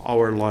all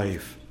our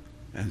life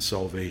and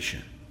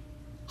salvation.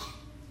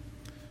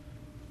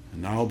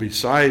 And now,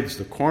 besides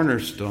the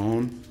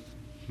cornerstone,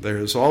 there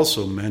is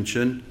also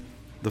mentioned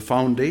the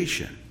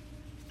foundation.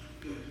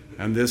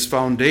 And this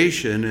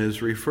foundation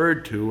is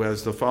referred to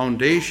as the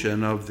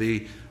foundation of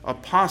the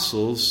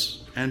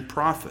apostles and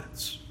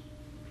prophets.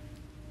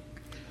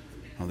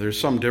 Now, there's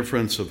some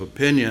difference of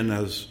opinion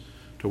as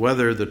to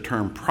whether the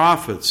term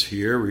prophets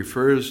here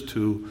refers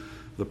to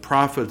the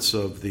prophets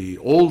of the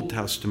Old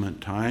Testament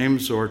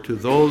times or to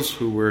those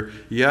who were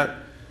yet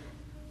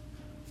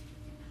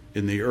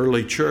in the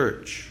early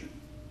church.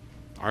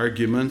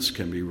 Arguments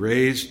can be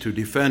raised to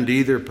defend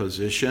either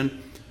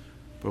position,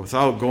 but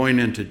without going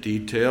into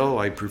detail,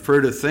 I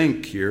prefer to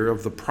think here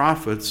of the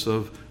prophets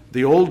of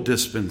the Old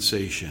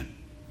Dispensation.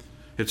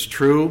 It's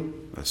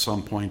true, as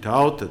some point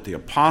out, that the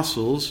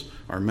apostles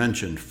are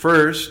mentioned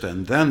first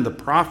and then the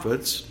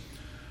prophets,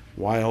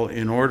 while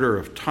in order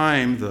of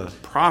time the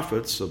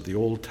prophets of the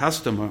Old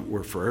Testament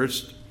were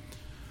first.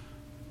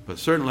 But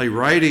certainly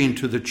writing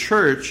to the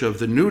church of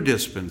the New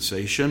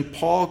Dispensation,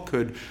 Paul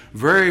could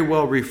very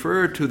well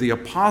refer to the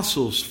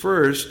apostles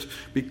first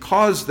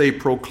because they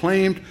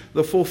proclaimed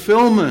the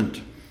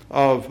fulfillment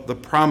of the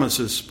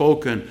promises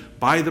spoken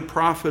by the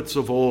prophets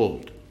of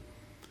old.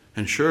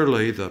 And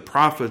surely the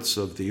prophets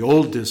of the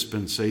Old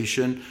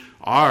Dispensation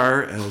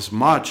are as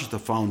much the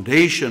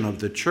foundation of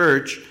the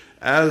church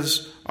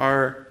as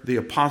are the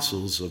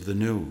apostles of the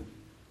New.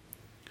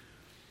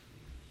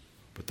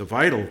 But the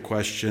vital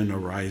question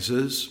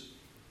arises,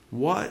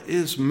 what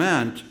is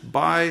meant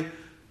by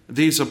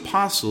these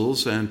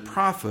apostles and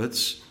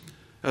prophets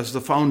as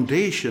the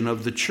foundation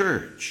of the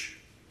church?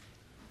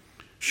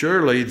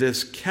 Surely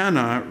this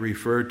cannot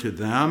refer to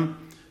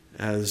them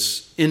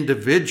as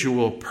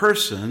individual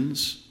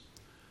persons,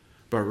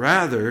 but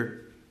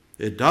rather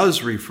it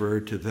does refer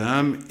to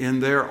them in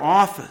their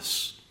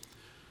office.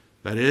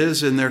 That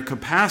is, in their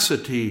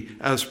capacity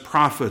as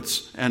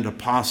prophets and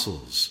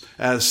apostles.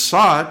 As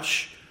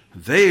such,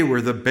 they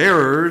were the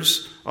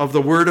bearers of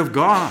the Word of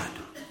God.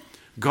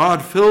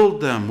 God filled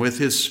them with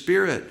His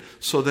Spirit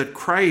so that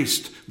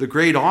Christ, the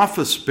great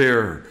office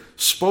bearer,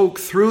 spoke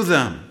through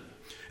them.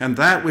 And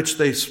that which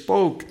they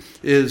spoke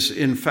is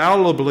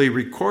infallibly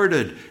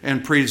recorded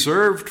and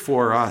preserved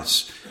for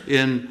us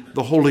in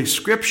the Holy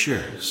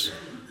Scriptures.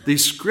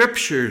 These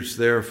Scriptures,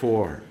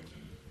 therefore,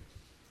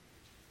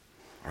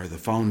 are the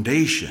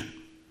foundation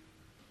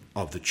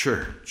of the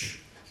church.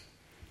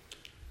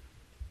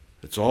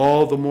 It's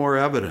all the more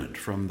evident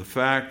from the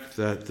fact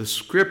that the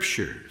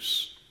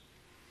Scriptures,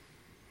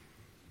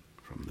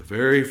 from the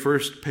very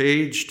first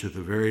page to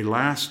the very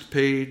last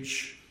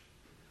page,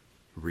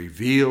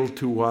 reveal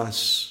to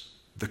us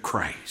the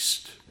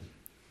Christ.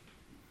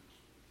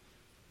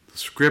 The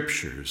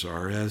Scriptures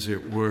are, as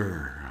it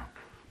were,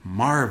 a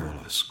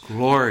marvelous,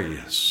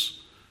 glorious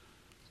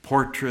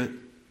portrait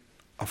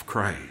of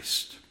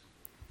Christ,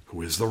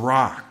 who is the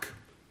rock,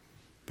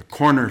 the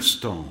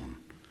cornerstone,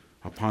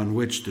 upon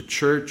which the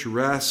church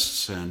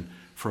rests and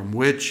from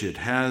which it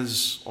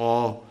has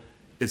all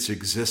its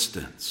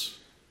existence.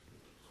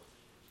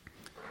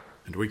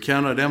 And we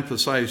cannot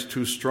emphasize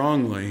too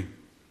strongly,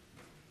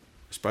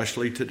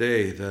 especially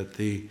today, that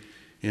the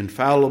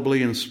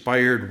infallibly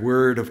inspired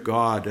Word of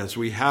God, as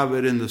we have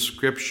it in the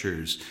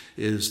Scriptures,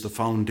 is the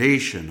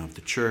foundation of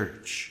the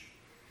church.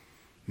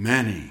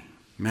 Many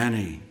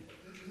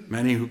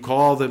who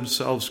call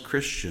themselves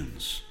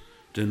Christians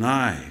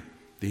deny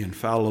the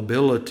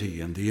infallibility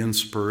and the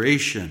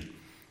inspiration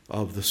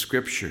of the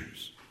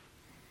Scriptures.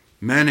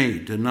 Many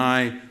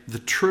deny the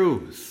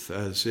truth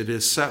as it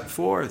is set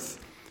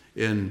forth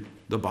in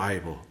the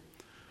Bible.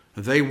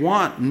 They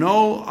want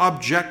no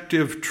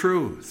objective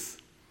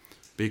truth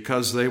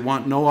because they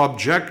want no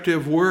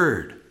objective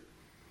word.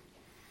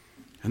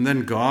 And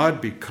then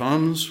God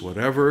becomes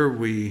whatever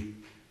we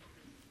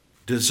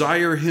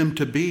desire Him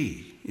to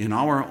be in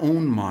our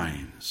own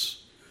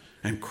minds.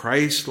 And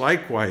Christ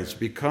likewise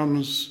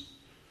becomes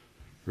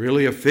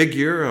really a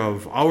figure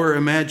of our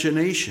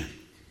imagination.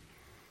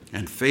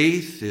 And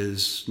faith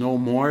is no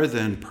more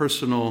than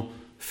personal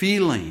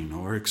feeling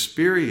or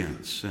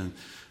experience. And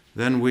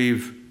then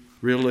we've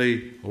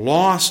really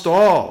lost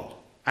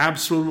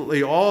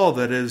absolutely all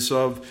that is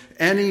of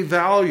any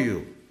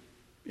value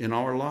in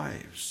our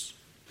lives.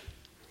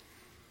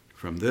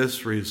 From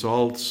this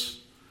results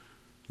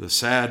the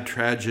sad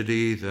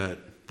tragedy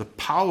that the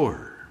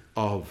power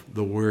of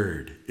the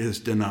Word is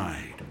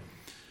denied.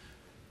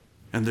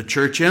 And the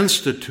Church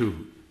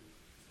Institute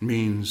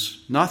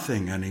means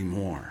nothing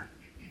anymore.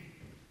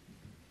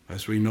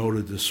 As we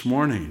noted this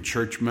morning,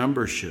 church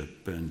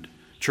membership and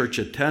church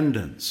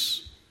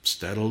attendance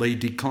steadily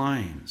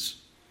declines.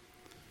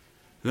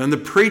 Then the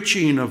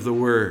preaching of the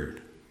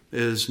Word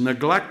is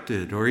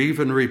neglected or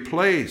even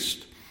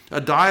replaced. A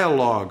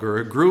dialogue or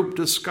a group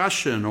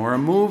discussion or a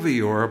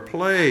movie or a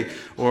play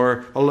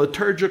or a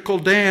liturgical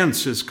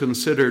dance is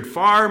considered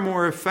far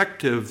more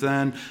effective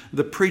than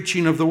the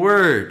preaching of the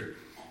Word.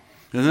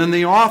 And then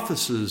the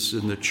offices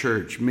in the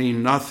church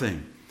mean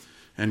nothing.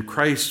 And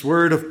Christ's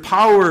word of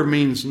power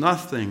means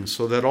nothing,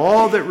 so that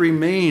all that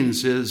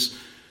remains is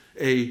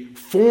a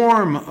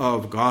form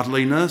of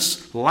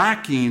godliness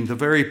lacking the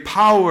very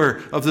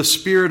power of the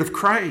Spirit of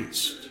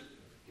Christ.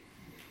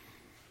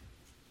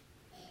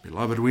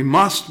 Beloved, we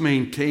must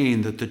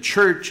maintain that the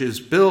church is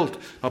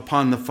built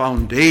upon the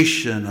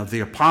foundation of the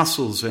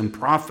apostles and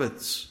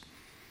prophets.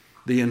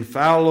 The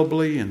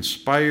infallibly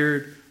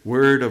inspired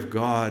Word of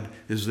God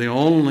is the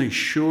only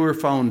sure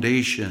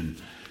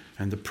foundation,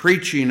 and the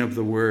preaching of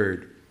the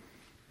Word,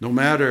 no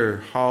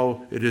matter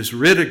how it is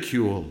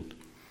ridiculed,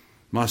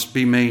 must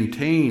be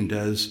maintained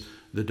as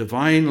the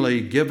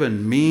divinely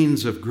given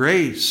means of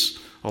grace,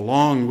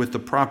 along with the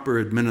proper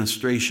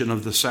administration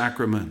of the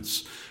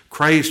sacraments.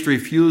 Christ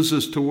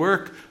refuses to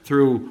work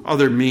through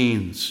other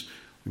means.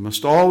 We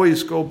must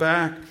always go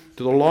back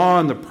to the law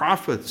and the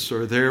prophets,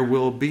 or there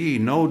will be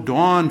no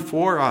dawn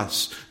for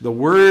us. The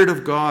Word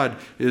of God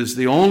is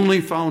the only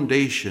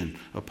foundation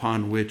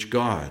upon which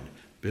God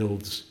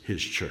builds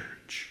his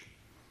church.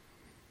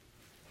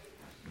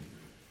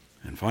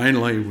 And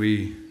finally,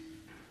 we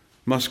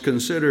must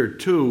consider,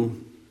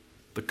 too,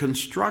 the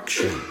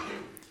construction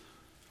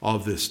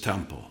of this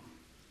temple.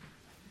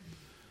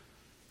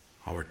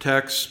 Our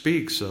text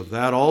speaks of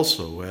that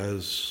also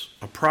as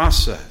a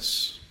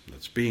process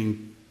that's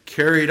being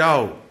carried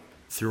out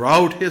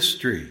throughout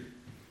history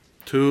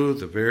to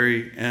the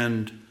very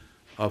end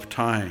of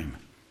time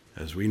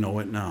as we know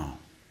it now.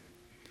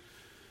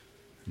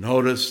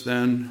 Notice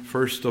then,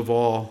 first of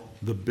all,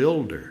 the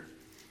builder.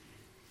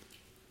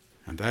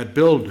 And that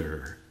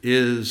builder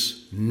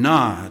is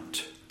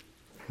not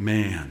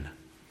man.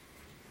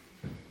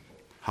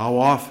 How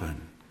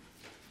often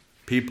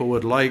people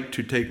would like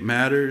to take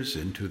matters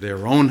into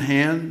their own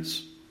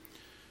hands.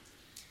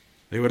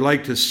 They would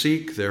like to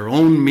seek their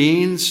own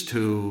means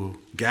to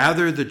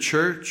gather the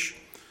church.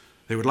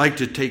 They would like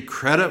to take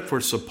credit for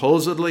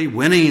supposedly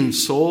winning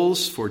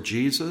souls for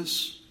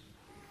Jesus.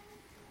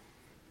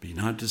 Be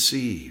not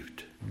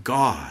deceived.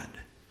 God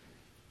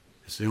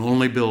is the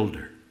only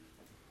builder.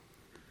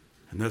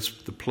 And that's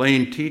the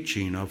plain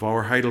teaching of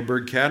our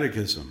Heidelberg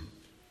Catechism.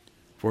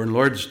 For in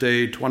Lord's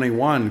Day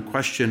 21,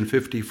 question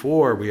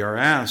 54, we are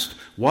asked,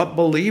 "What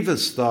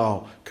believest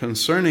thou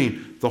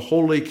concerning the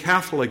Holy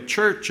Catholic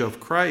Church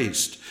of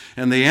Christ?"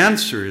 And the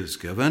answer is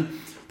given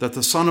that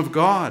the Son of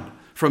God,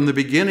 from the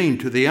beginning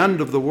to the end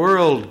of the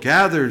world,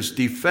 gathers,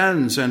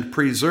 defends, and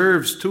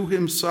preserves to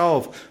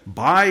himself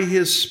by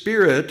his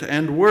Spirit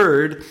and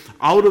Word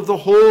out of the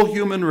whole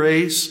human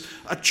race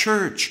a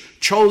church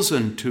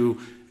chosen to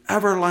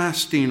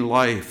everlasting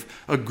life,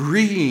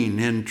 agreeing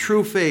in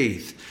true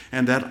faith,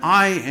 and that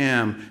I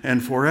am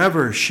and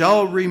forever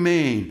shall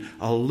remain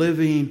a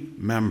living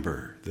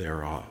member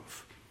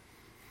thereof.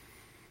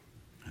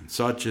 And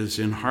such is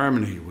in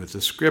harmony with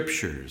the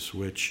Scriptures,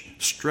 which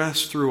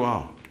stress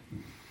throughout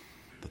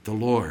that the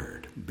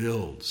Lord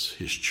builds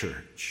his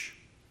church.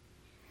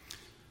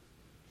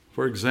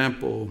 For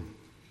example,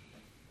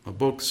 a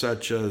book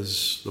such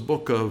as the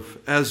book of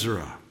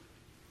Ezra,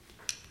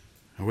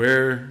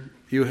 where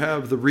you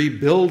have the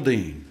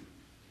rebuilding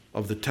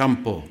of the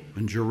temple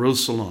in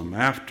Jerusalem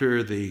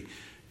after the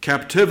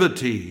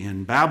captivity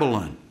in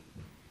Babylon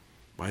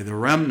by the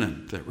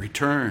remnant that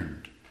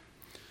returned.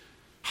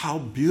 How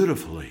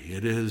beautifully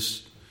it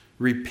is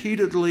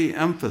repeatedly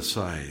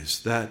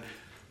emphasized that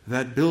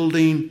that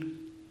building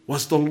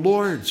was the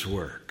Lord's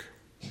work.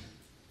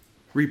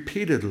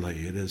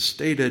 Repeatedly it is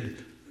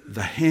stated,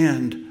 "The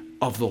hand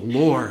of the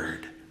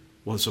Lord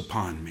was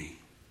upon me."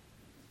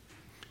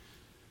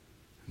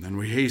 And then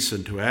we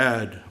hasten to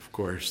add, of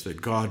course,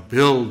 that God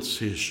builds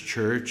his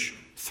church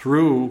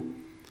through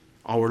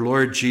our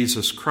Lord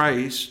Jesus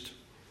Christ,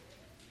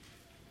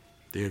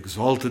 the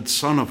exalted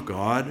Son of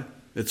God.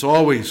 It's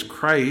always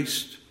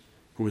Christ,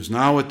 who is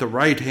now at the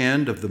right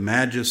hand of the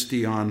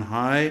Majesty on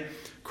high.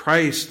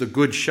 Christ, the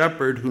Good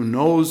Shepherd, who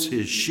knows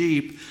his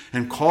sheep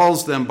and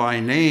calls them by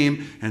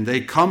name, and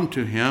they come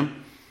to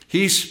him.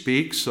 He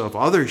speaks of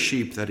other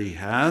sheep that he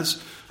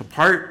has,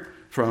 apart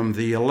from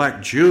the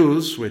elect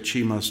Jews, which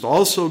he must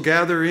also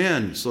gather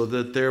in, so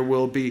that there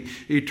will be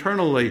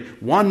eternally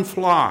one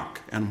flock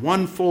and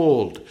one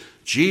fold.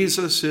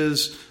 Jesus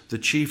is the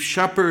chief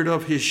shepherd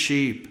of his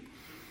sheep.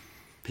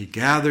 He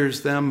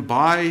gathers them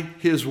by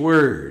his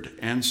word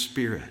and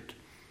Spirit,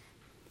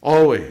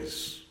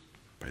 always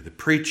by the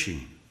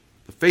preaching,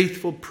 the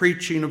faithful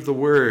preaching of the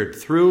word,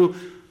 through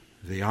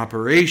the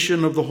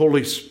operation of the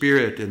Holy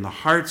Spirit in the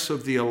hearts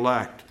of the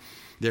elect.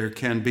 There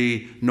can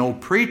be no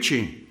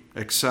preaching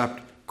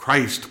except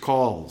Christ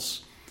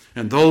calls.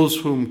 And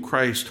those whom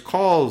Christ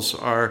calls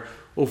are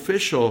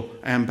official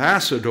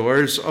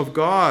ambassadors of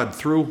God,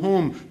 through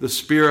whom the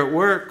Spirit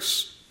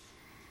works.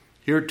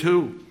 Here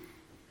too,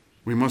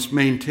 we must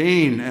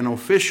maintain an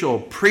official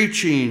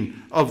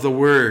preaching of the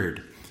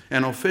Word,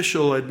 an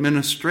official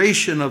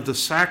administration of the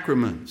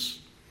sacraments.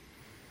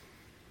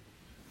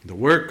 The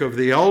work of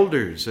the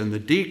elders and the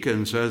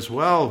deacons as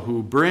well,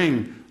 who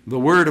bring the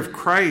word of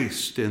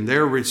Christ in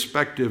their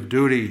respective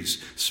duties,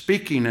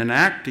 speaking and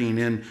acting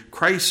in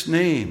Christ's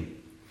name.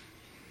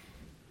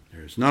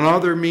 There's none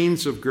other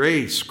means of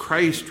grace.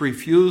 Christ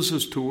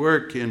refuses to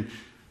work in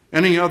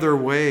any other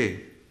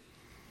way.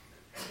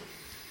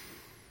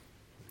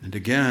 And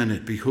again,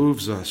 it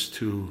behooves us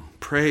to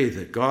pray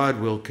that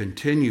God will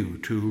continue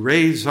to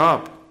raise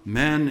up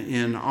men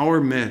in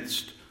our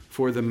midst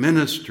for the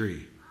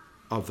ministry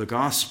of the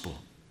gospel.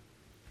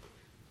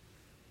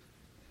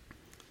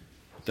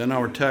 Then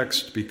our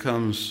text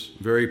becomes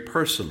very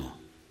personal.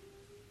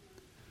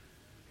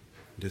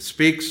 It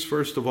speaks,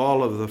 first of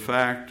all, of the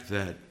fact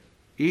that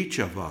each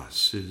of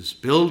us is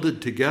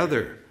builded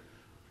together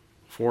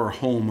for a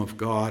home of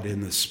God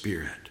in the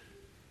Spirit.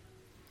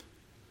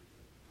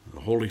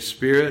 The Holy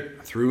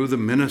Spirit, through the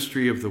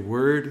ministry of the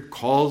Word,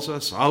 calls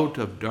us out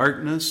of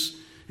darkness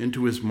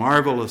into His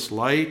marvelous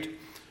light,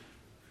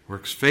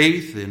 works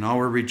faith in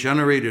our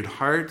regenerated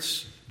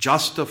hearts,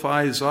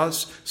 justifies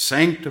us,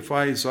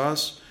 sanctifies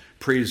us,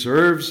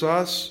 preserves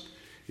us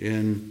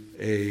in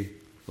a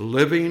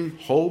living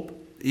hope,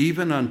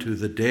 even unto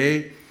the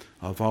day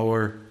of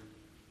our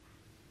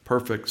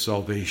perfect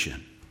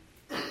salvation.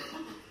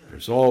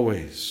 There's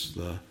always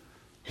the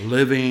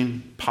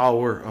living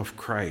power of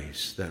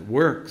Christ that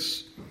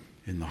works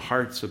in the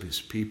hearts of His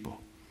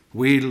people.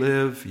 We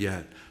live,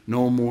 yet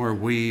no more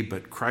we,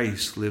 but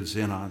Christ lives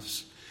in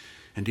us.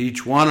 And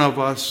each one of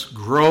us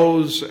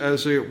grows,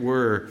 as it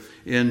were,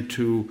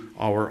 into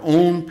our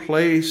own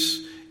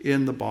place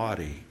in the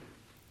body.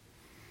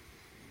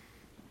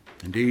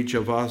 And each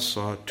of us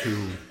ought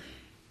to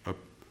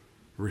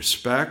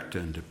respect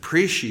and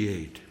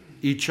appreciate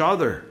each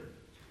other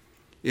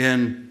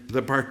in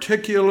the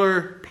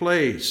particular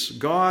place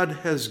God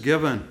has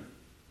given.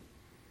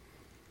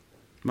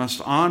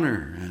 Must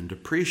honor and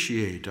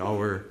appreciate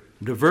our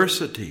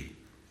diversity,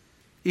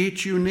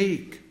 each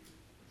unique,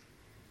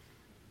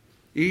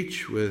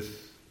 each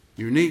with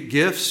unique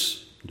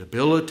gifts and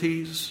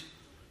abilities,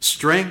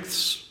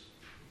 strengths,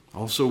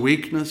 also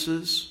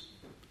weaknesses.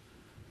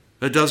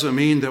 That doesn't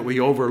mean that we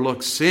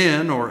overlook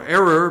sin or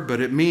error,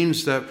 but it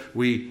means that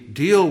we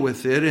deal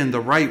with it in the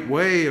right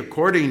way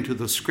according to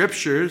the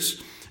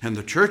Scriptures and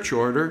the church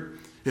order.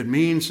 It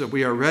means that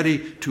we are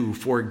ready to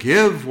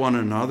forgive one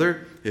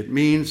another. It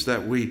means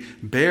that we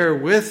bear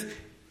with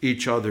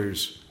each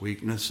other's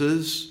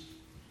weaknesses.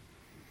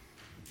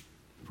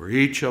 For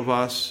each of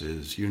us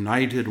is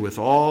united with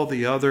all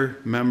the other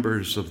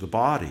members of the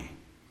body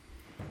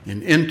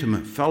in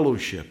intimate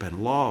fellowship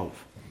and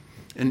love.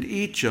 And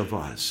each of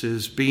us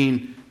is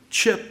being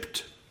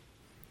chipped,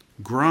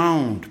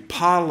 ground,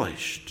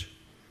 polished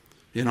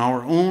in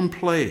our own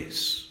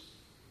place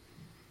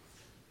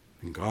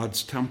in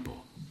God's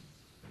temple,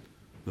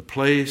 the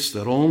place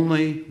that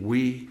only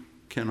we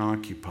can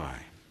occupy.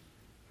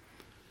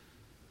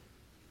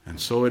 And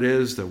so it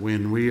is that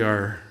when we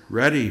are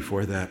ready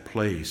for that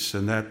place,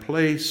 and that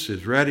place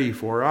is ready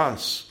for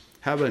us,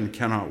 heaven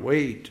cannot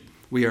wait.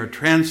 We are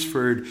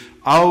transferred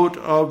out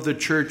of the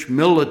church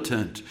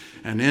militant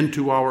and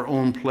into our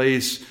own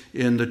place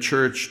in the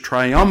church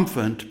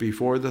triumphant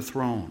before the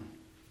throne.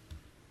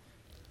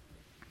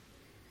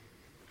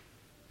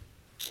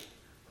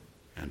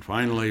 And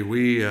finally,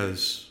 we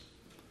as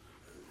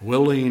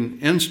willing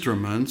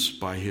instruments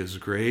by His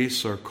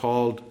grace are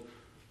called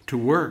to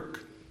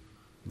work,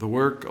 the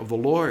work of the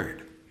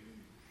Lord,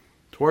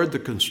 toward the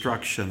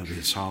construction of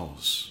His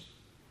house.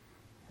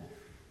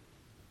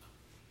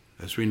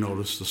 As we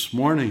noticed this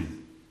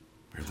morning,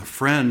 we're the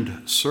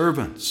friend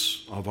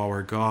servants of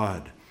our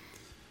God,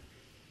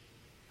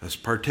 as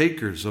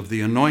partakers of the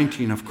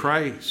anointing of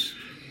Christ,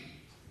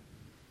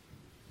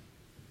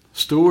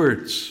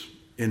 stewards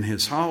in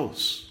His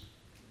house.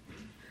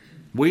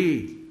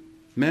 We,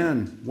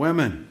 men,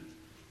 women,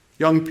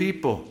 young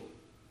people,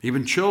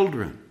 even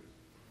children,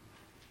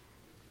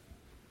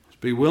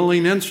 must be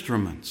willing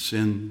instruments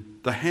in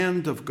the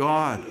hand of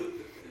God,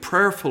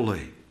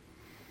 prayerfully,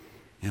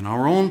 in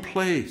our own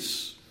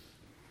place,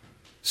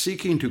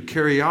 seeking to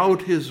carry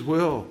out His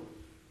will.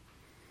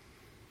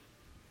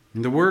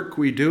 And the work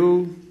we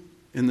do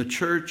in the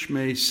church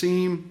may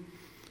seem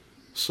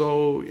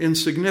so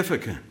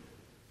insignificant.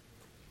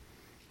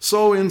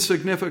 So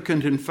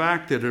insignificant, in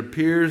fact, that it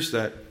appears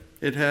that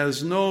it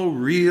has no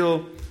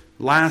real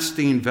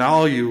lasting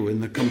value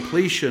in the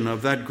completion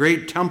of that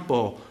great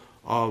temple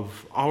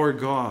of our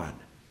God.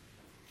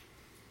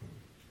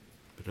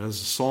 But as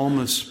the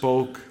psalmist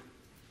spoke,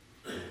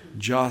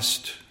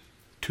 just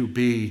to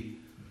be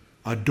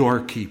a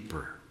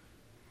doorkeeper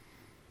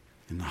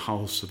in the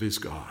house of his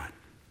God.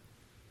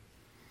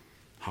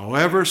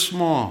 However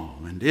small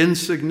and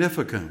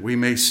insignificant we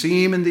may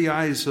seem in the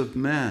eyes of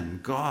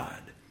men,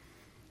 God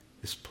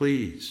is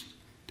pleased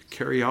to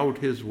carry out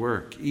His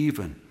work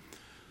even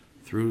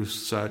through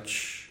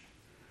such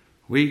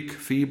weak,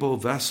 feeble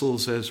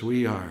vessels as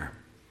we are.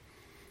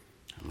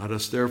 And let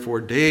us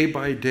therefore day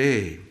by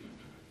day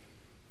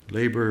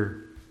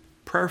labor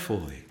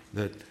prayerfully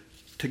that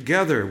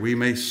together we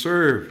may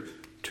serve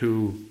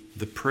to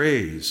the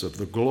praise of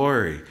the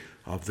glory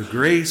of the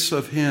grace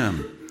of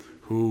Him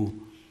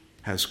who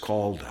has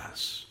called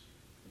us.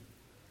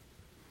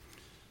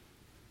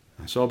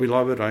 And so,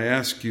 beloved, I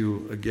ask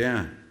you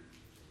again,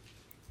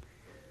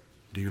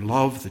 do you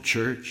love the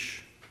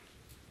church?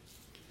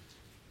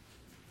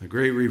 The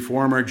great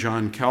reformer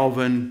John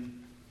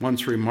Calvin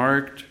once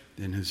remarked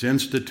in his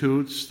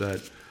Institutes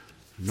that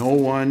no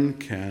one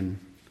can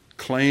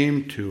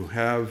claim to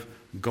have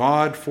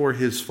God for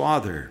his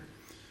father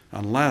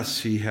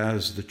unless he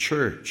has the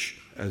church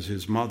as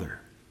his mother.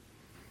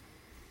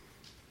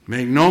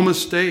 Make no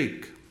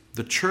mistake,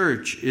 the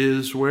church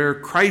is where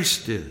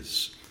Christ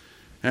is,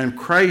 and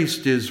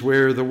Christ is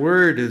where the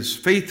word is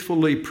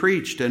faithfully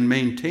preached and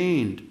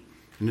maintained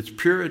in its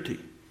purity.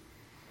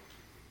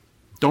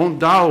 Don't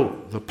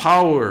doubt the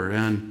power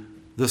and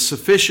the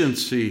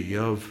sufficiency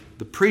of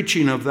the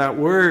preaching of that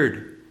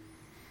word.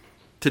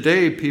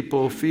 Today,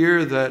 people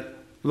fear that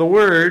the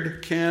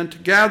word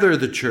can't gather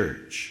the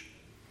church,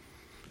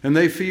 and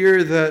they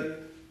fear that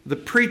the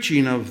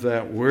preaching of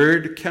that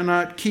word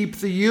cannot keep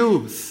the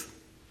youth,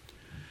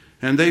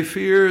 and they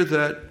fear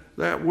that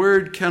that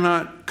word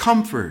cannot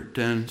comfort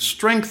and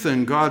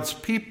strengthen God's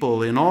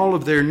people in all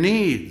of their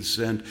needs,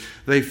 and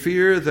they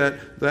fear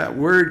that that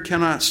word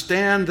cannot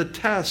stand the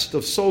test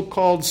of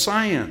so-called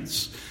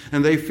science,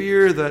 and they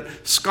fear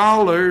that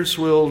scholars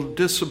will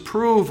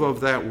disapprove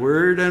of that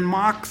word and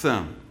mock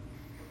them.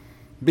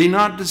 Be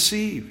not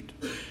deceived.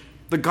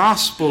 The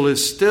gospel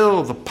is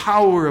still the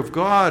power of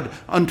God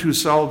unto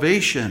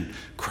salvation.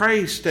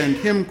 Christ and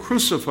him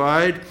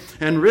crucified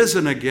and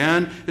risen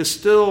again is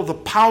still the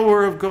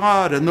power of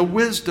God and the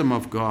wisdom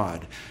of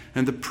God.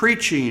 And the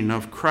preaching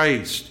of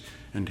Christ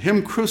and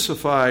him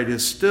crucified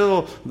is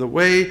still the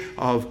way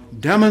of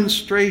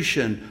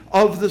demonstration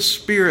of the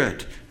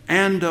Spirit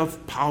and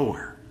of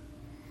power.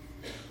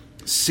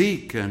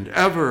 Seek and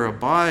ever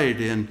abide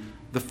in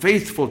the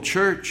faithful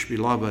church,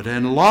 beloved,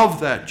 and love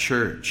that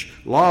church.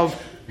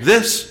 Love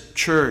this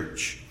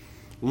church.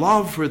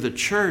 Love for the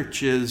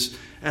church is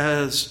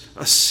as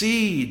a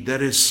seed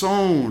that is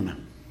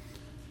sown,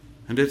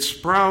 and it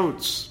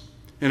sprouts,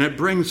 and it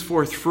brings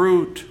forth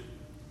fruit.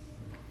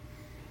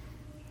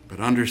 But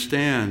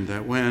understand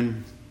that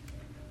when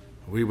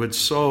we would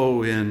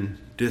sow in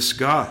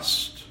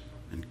disgust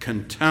and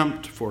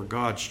contempt for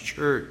God's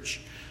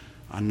church,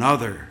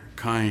 another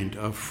kind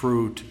of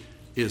fruit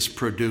is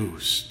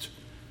produced,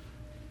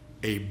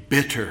 a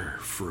bitter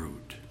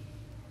fruit.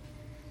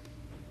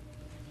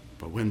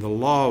 But when the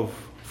love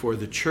for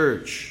the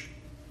church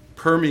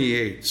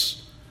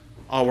permeates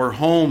our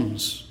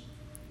homes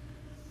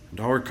and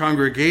our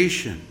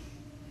congregation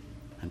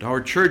and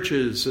our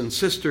churches and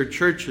sister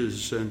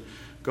churches and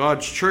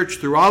God's church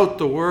throughout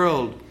the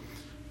world,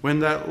 when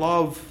that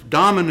love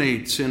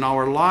dominates in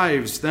our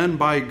lives, then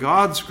by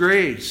God's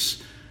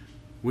grace,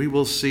 we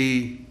will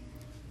see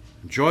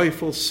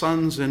joyful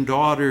sons and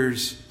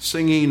daughters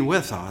singing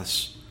with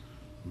us,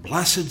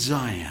 "Blessed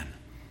Zion,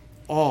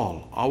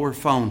 all our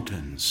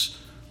fountains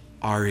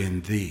are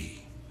in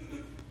thee."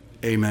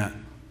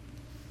 Amen.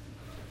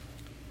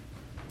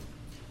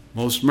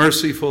 Most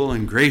merciful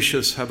and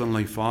gracious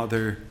Heavenly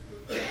Father,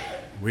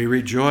 we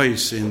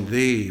rejoice in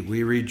thee.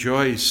 We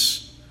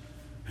rejoice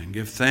and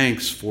give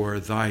thanks for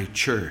thy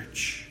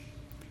church,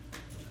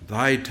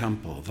 thy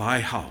temple,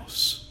 thy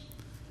house.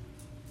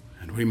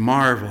 And we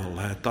marvel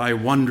at thy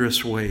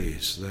wondrous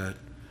ways that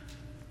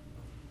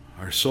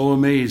are so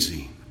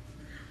amazing.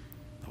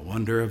 The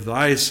wonder of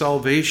thy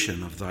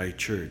salvation of thy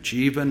church,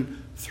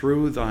 even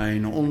through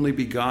thine only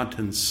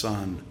begotten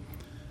Son,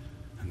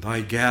 and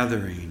thy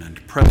gathering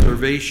and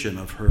preservation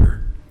of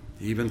her,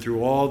 even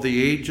through all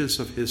the ages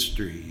of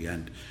history.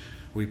 And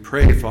we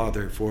pray,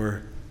 Father,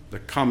 for the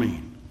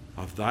coming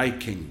of thy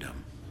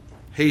kingdom.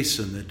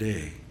 Hasten the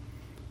day.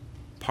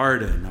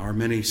 Pardon our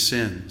many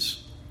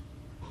sins.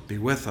 Be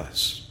with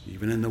us,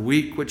 even in the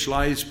week which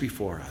lies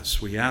before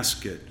us. We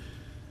ask it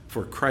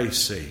for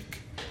Christ's sake.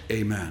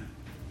 Amen.